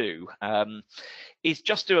try and do is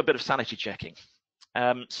just do a bit of sanity checking.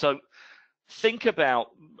 So think about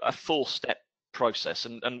a 4-step process.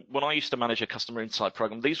 And when I used to manage a customer insight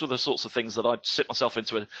program, these were the sorts of things that I'd sit myself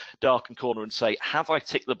into a darkened corner and say, have I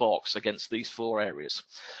ticked the box against these 4 areas?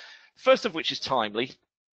 First of which is timely,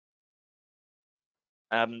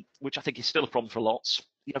 which I think is still a problem for lots.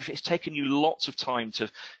 If it's taken you lots of time to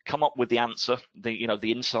come up with the answer, the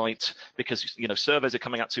insight, because surveys are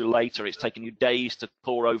coming out too late, or it's taken you days to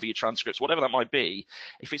pore over your transcripts, whatever that might be,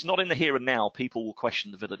 if it's not in the here and now, people will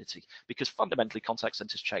question the validity, because fundamentally contact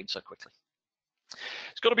centers change so quickly.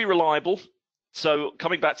 It's got to be reliable. So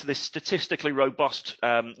coming back to this statistically robust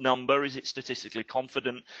number, is it statistically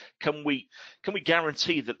confident? Can we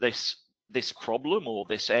guarantee that this problem or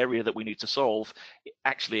this area that we need to solve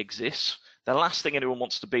actually exists? The last thing anyone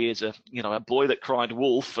wants to be is a boy that cried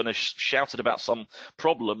wolf and has shouted about some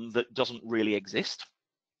problem that doesn't really exist.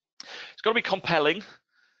 It's got to be compelling.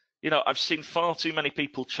 I've seen far too many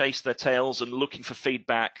people chase their tails and looking for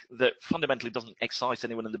feedback that fundamentally doesn't excite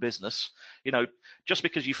anyone in the business. Just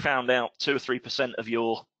because you found out 2 or 3% of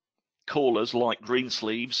your callers like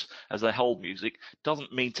Greensleeves as their hold music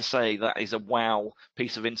doesn't mean to say that is a wow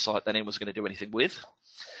piece of insight that anyone's going to do anything with.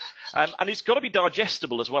 And it's got to be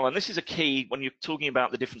digestible as well. And this is a key when you're talking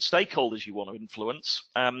about the different stakeholders you want to influence.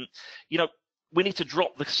 We need to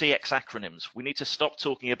drop the CX acronyms. We need to stop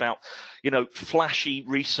talking about, flashy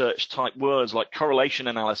research type words like correlation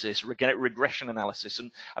analysis, regression analysis,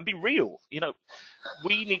 and be real.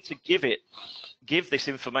 We need to give this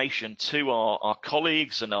information to our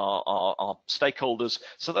colleagues and our stakeholders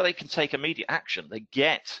so that they can take immediate action. They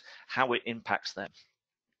get how it impacts them.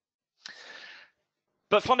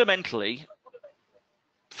 But fundamentally,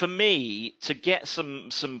 for me, to get some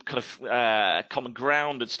kind of common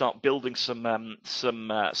ground and start building some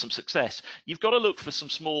success, you've got to look for some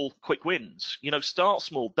small, quick wins. Start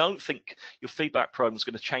small. Don't think your feedback program is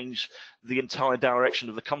going to change the entire direction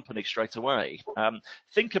of the company straight away.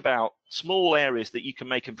 Think about small areas that you can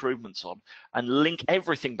make improvements on and link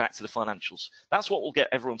everything back to the financials. That's what will get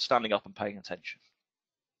everyone standing up and paying attention.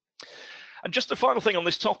 And just the final thing on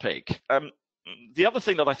this topic, the other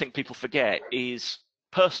thing that I think people forget is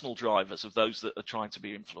personal drivers of those that are trying to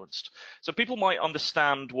be influenced. So people might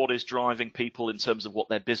understand what is driving people in terms of what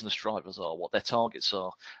their business drivers are, what their targets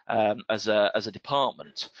are as a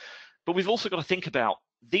department. But we've also got to think about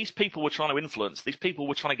these people we're trying to influence, these people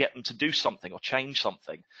we're trying to get them to do something or change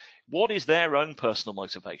something. What is their own personal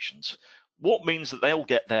motivations? What means that they'll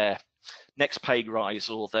get their next pay rise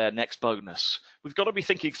or their next bonus? We've got to be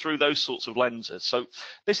thinking through those sorts of lenses. So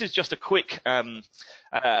this is just a quick,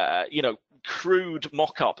 crude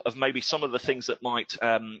mock-up of maybe some of the things that might,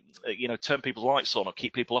 turn people's lights on or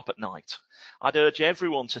keep people up at night. I'd urge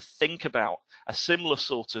everyone to think about a similar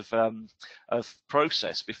sort of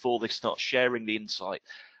process before they start sharing the insight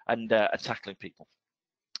and tackling people.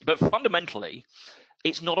 But fundamentally,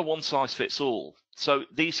 it's not a one-size-fits-all. So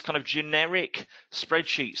these kind of generic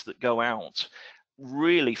spreadsheets that go out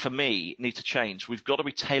really, for me, need to change. We've got to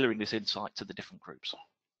be tailoring this insight to the different groups.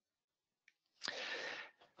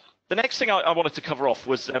 The next thing I wanted to cover off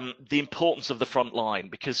was the importance of the front line,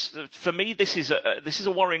 because for me, this is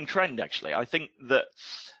a worrying trend, actually. I think that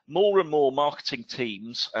more and more marketing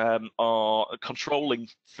teams are controlling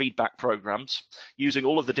feedback programs using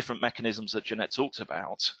all of the different mechanisms that Jeanette talked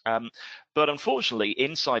about. But unfortunately,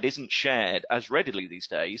 insight isn't shared as readily these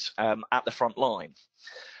days at the front line.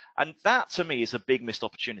 And that, to me, is a big missed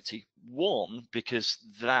opportunity. One, because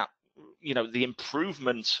that, the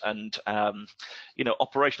improvement and,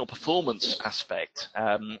 operational performance aspect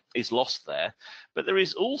is lost there. But there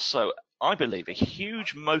is also, I believe, a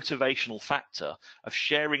huge motivational factor of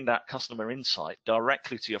sharing that customer insight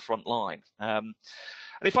directly to your front line. And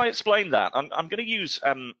if I explain that, I'm going to use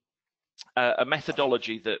a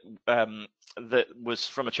methodology that was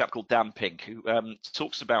from a chap called Dan Pink, who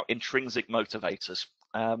talks about intrinsic motivators.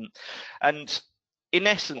 And in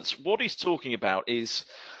essence, what he's talking about is,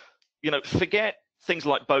 forget things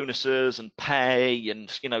like bonuses and pay and,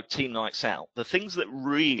 team nights out, the things that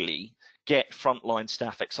really get frontline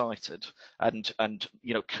staff excited and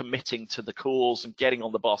committing to the cause and getting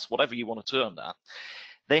on the bus, whatever you want to term that.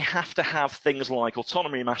 They have to have things like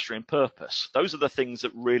autonomy, mastery, and purpose. Those are the things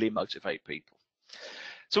that really motivate people.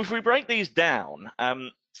 So if we break these down,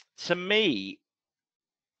 to me,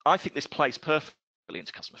 I think this plays perfectly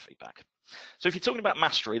into customer feedback. So if you're talking about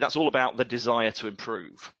mastery, that's all about the desire to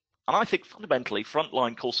improve. And I think fundamentally,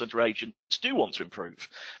 frontline call center agents do want to improve,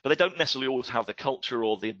 but they don't necessarily always have the culture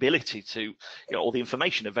or the ability to, or the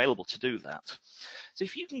information available to do that. So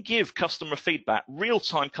if you can give customer feedback,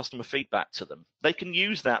 real-time customer feedback to them, they can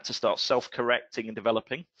use that to start self-correcting and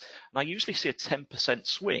developing. And I usually see a 10%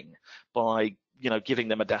 swing by, giving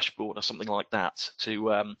them a dashboard or something like that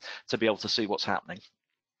to be able to see what's happening.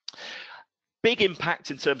 Big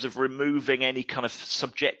impact in terms of removing any kind of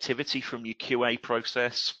subjectivity from your QA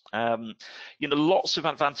process. Lots of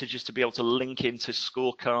advantages to be able to link into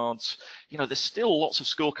scorecards. There's still lots of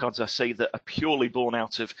scorecards I see that are purely born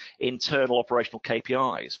out of internal operational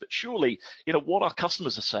KPIs. But surely, what our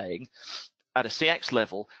customers are saying at a CX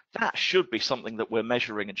level, that should be something that we're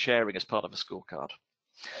measuring and sharing as part of a scorecard.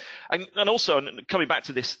 And also, coming back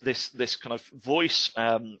to this kind of voice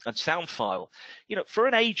and sound file, for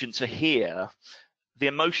an agent to hear the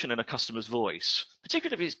emotion in a customer's voice,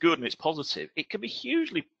 particularly if it's good and it's positive, it can be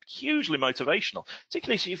hugely motivational,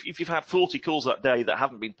 particularly if you've had 40 calls that day that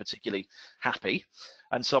haven't been particularly happy,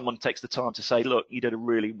 and someone takes the time to say, look, you did a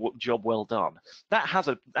really job well done. That has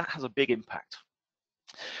a big impact.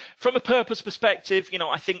 From a purpose perspective,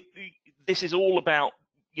 I think this is all about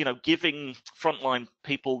giving frontline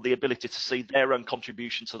people the ability to see their own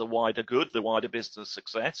contribution to the wider good, the wider business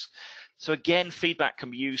success. So again, feedback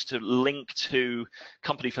can be used to link to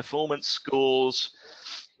company performance scores,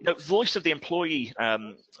 voice of the employee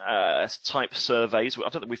type surveys. I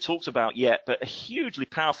don't think we've talked about yet, but a hugely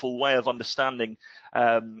powerful way of understanding,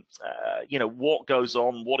 what goes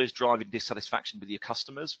on, what is driving dissatisfaction with your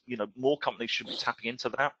customers. More companies should be tapping into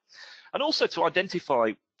that. And also to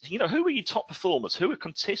identify, who are your top performers, who are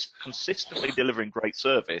consistently delivering great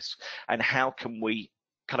service, and how can we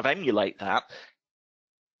kind of emulate that?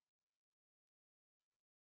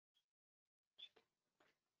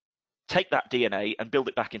 Take that DNA and build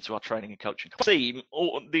it back into our training and coaching.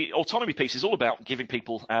 The autonomy piece is all about giving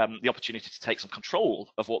people the opportunity to take some control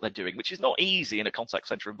of what they're doing, which is not easy in a contact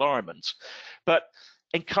center environment, but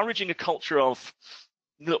encouraging a culture of,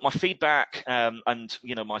 look, my feedback and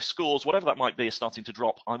my scores, whatever that might be, is starting to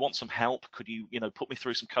drop. I want some help. Could you put me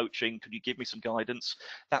through some coaching? Could you give me some guidance?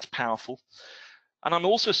 That's powerful. And I'm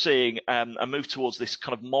also seeing a move towards this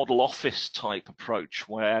kind of model office type approach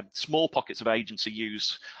where small pockets of agents are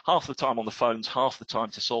used half the time on the phones, half the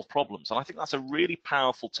time to solve problems. And I think that's a really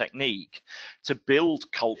powerful technique to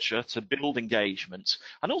build culture, to build engagement,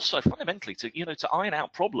 and also fundamentally to, to iron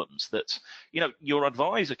out problems that, your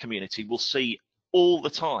advisor community will see all the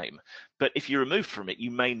time. But if you're removed from it,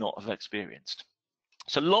 you may not have experienced.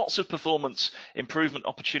 So lots of performance improvement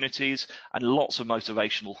opportunities and lots of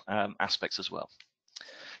motivational aspects as well.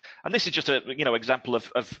 And this is just a example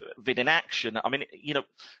of it in action. I mean,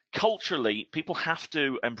 culturally, people have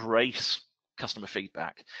to embrace customer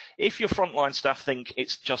feedback. If your frontline staff think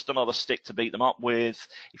it's just another stick to beat them up with,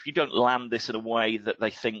 if you don't land this in a way that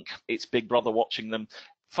they think it's Big Brother watching them,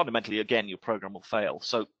 fundamentally, again, your program will fail.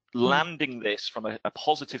 So landing this from a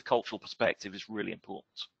positive cultural perspective is really important.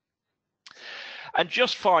 And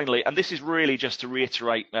just finally, and this is really just to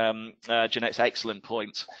reiterate Jeanette's excellent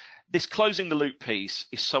point, this closing the loop piece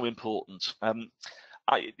is so important.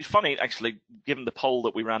 It's funny, actually, given the poll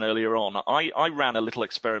that we ran earlier on, I ran a little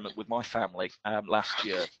experiment with my family last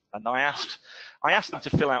year, and I asked them to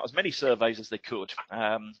fill out as many surveys as they could,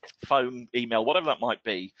 phone, email, whatever that might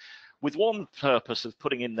be, with one purpose of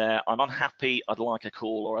putting in there, I'm unhappy, I'd like a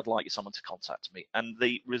call, or I'd like someone to contact me. And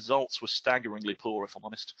the results were staggeringly poor, if I'm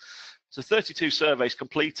honest. So 32 surveys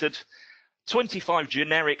completed, 25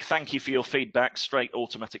 generic thank you for your feedback, straight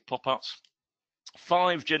automatic pop-ups,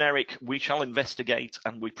 5 generic we shall investigate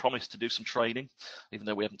and we promise to do some training, even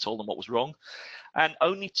though we haven't told them what was wrong, and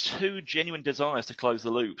only 2 genuine desires to close the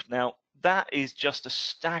loop. Now, that is just a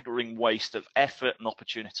staggering waste of effort and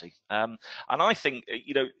opportunity. And I think,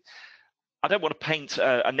 I don't want to paint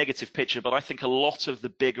a negative picture, but I think a lot of the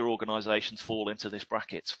bigger organizations fall into this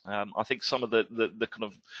bracket. I think some of the kind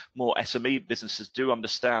of more SME businesses do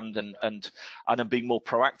understand and are being more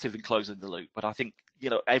proactive in closing the loop. But I think,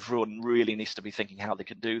 everyone really needs to be thinking how they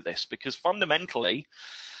can do this, because fundamentally,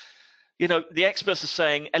 the experts are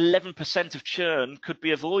saying 11% of churn could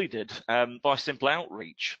be avoided by simple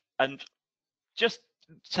outreach. And just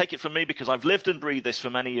take it from me, because I've lived and breathed this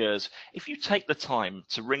for many years. If you take the time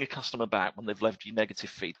to ring a customer back when they've left you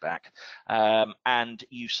negative feedback, and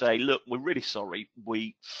you say, look, we're really sorry,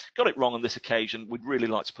 we got it wrong on this occasion, we'd really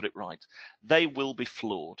like to put it right, they will be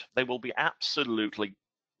floored. They will be absolutely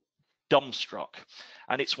dumbstruck.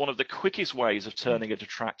 And it's one of the quickest ways of turning a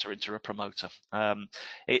detractor into a promoter.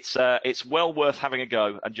 It's well worth having a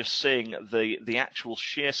go and just seeing the actual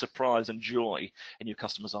sheer surprise and joy in your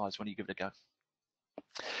customer's eyes when you give it a go.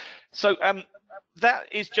 So that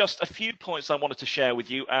is just a few points I wanted to share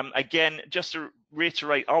with you. Again, just to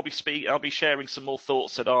reiterate, I'll be sharing some more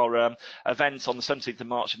thoughts at our event on the 17th of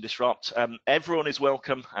March in Disrupt. Everyone is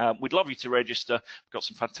welcome. We'd love you to register. We've got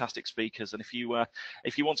some fantastic speakers, and if you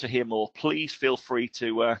want to hear more, please feel free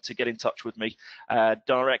to get in touch with me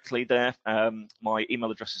directly there. My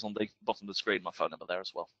email address is on the bottom of the screen, my phone number there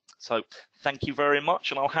as well. So thank you very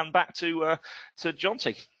much, and I'll hand back to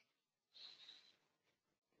Jonty.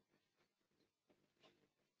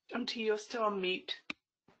 Jonty, you're still on mute.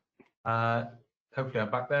 Hopefully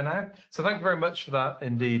I'm back there now. So thank you very much for that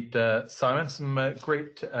indeed, Simon. Some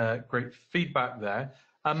great feedback there.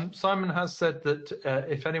 Simon has said that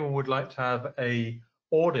if anyone would like to have a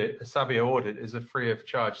Sabio audit is a free of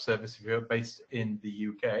charge service if you're based in the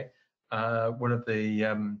UK. One of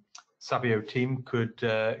the Sabio team could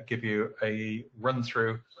give you a run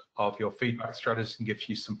through of your feedback strategies and give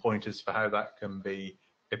you some pointers for how that can be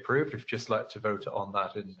approved. If you'd just like to vote on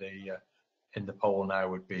that in the poll now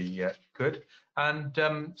would be good. And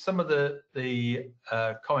some of the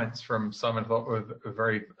comments from Simon were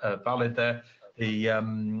very valid there.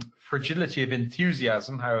 The fragility of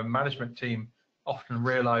enthusiasm, how a management team often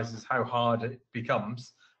realizes how hard it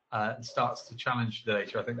becomes and starts to challenge the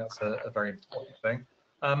data. I think that's a very important thing.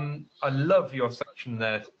 I love your section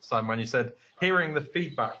there, Simon, when you said hearing the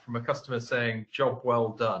feedback from a customer saying job well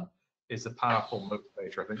done is a powerful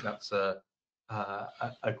motivator. I think that's a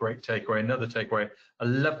great takeaway. Another takeaway: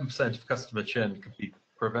 11% of customer churn could be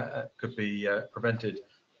prevented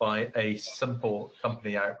by a simple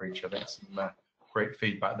company outreach. I think some great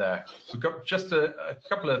feedback there. We've got just a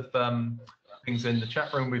couple of things in the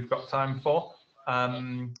chat room we've got time for.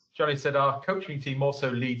 Johnny said our coaching team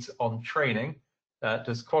also leads on training,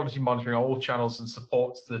 does quality monitoring on all channels and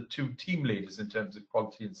supports the 2 team leaders in terms of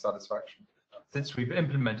quality and satisfaction. Since we've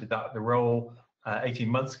implemented that, the role 18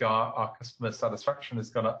 months ago, our customer satisfaction has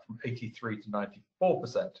gone up from 83 to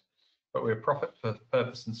 94%. But we're profit for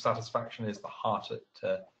purpose, and satisfaction is the heart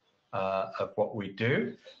of what we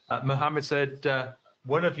do. Mohammed said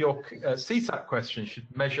one of your CSAT questions should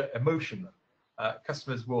measure emotion.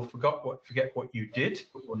 Customers will forget what you did,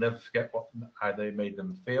 but will never forget how they made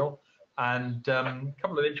them feel. And a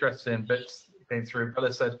couple of interesting bits came through.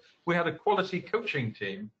 Bella said, we had a quality coaching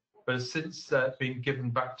team, but has since been given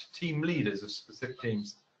back to team leaders of specific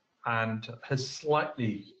teams and has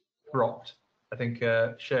slightly dropped. I think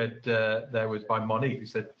shared there was by Monique, who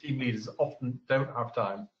said team leaders often don't have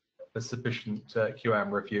time for sufficient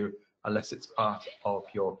QM review unless it's part of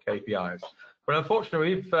your KPIs. But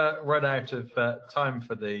unfortunately, we've run out of time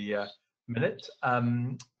for the minute.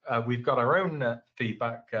 We've got our own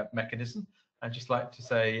feedback mechanism. I'd just like to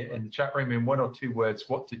say in the chat room in 1 or 2 words,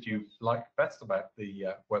 what did you like best about the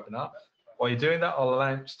webinar? While you're doing that, I'll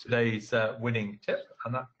announce today's winning tip,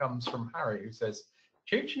 and that comes from Harry, who says,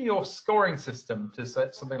 changing your scoring system to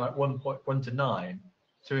set something like 1.1 to 9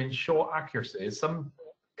 to ensure accuracy. Some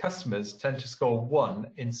customers tend to score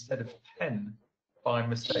 1 instead of 10 by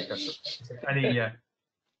mistake.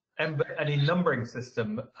 Any numbering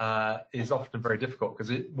system is often very difficult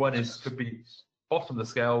because one could be bottom of the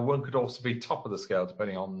scale, one could also be top of the scale,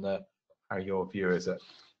 depending on how your view is it.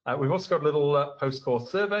 We've also got a little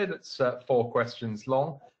post-course survey that's 4 questions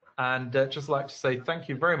long, and just like to say thank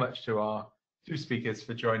you very much to our 2 speakers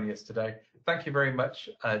for joining us today. Thank you very much,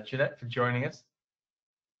 Jeanette, for joining us.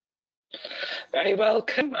 Very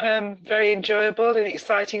welcome. Very enjoyable and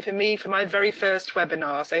exciting for me for my very first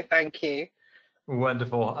webinar, so thank you.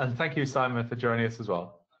 Wonderful, and thank you, Simon, for joining us as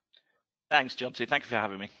well. Thanks, Jonty. Thank you for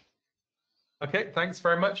having me. Okay, thanks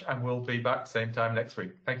very much, and we'll be back same time next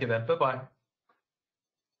week. Thank you then. Bye-bye.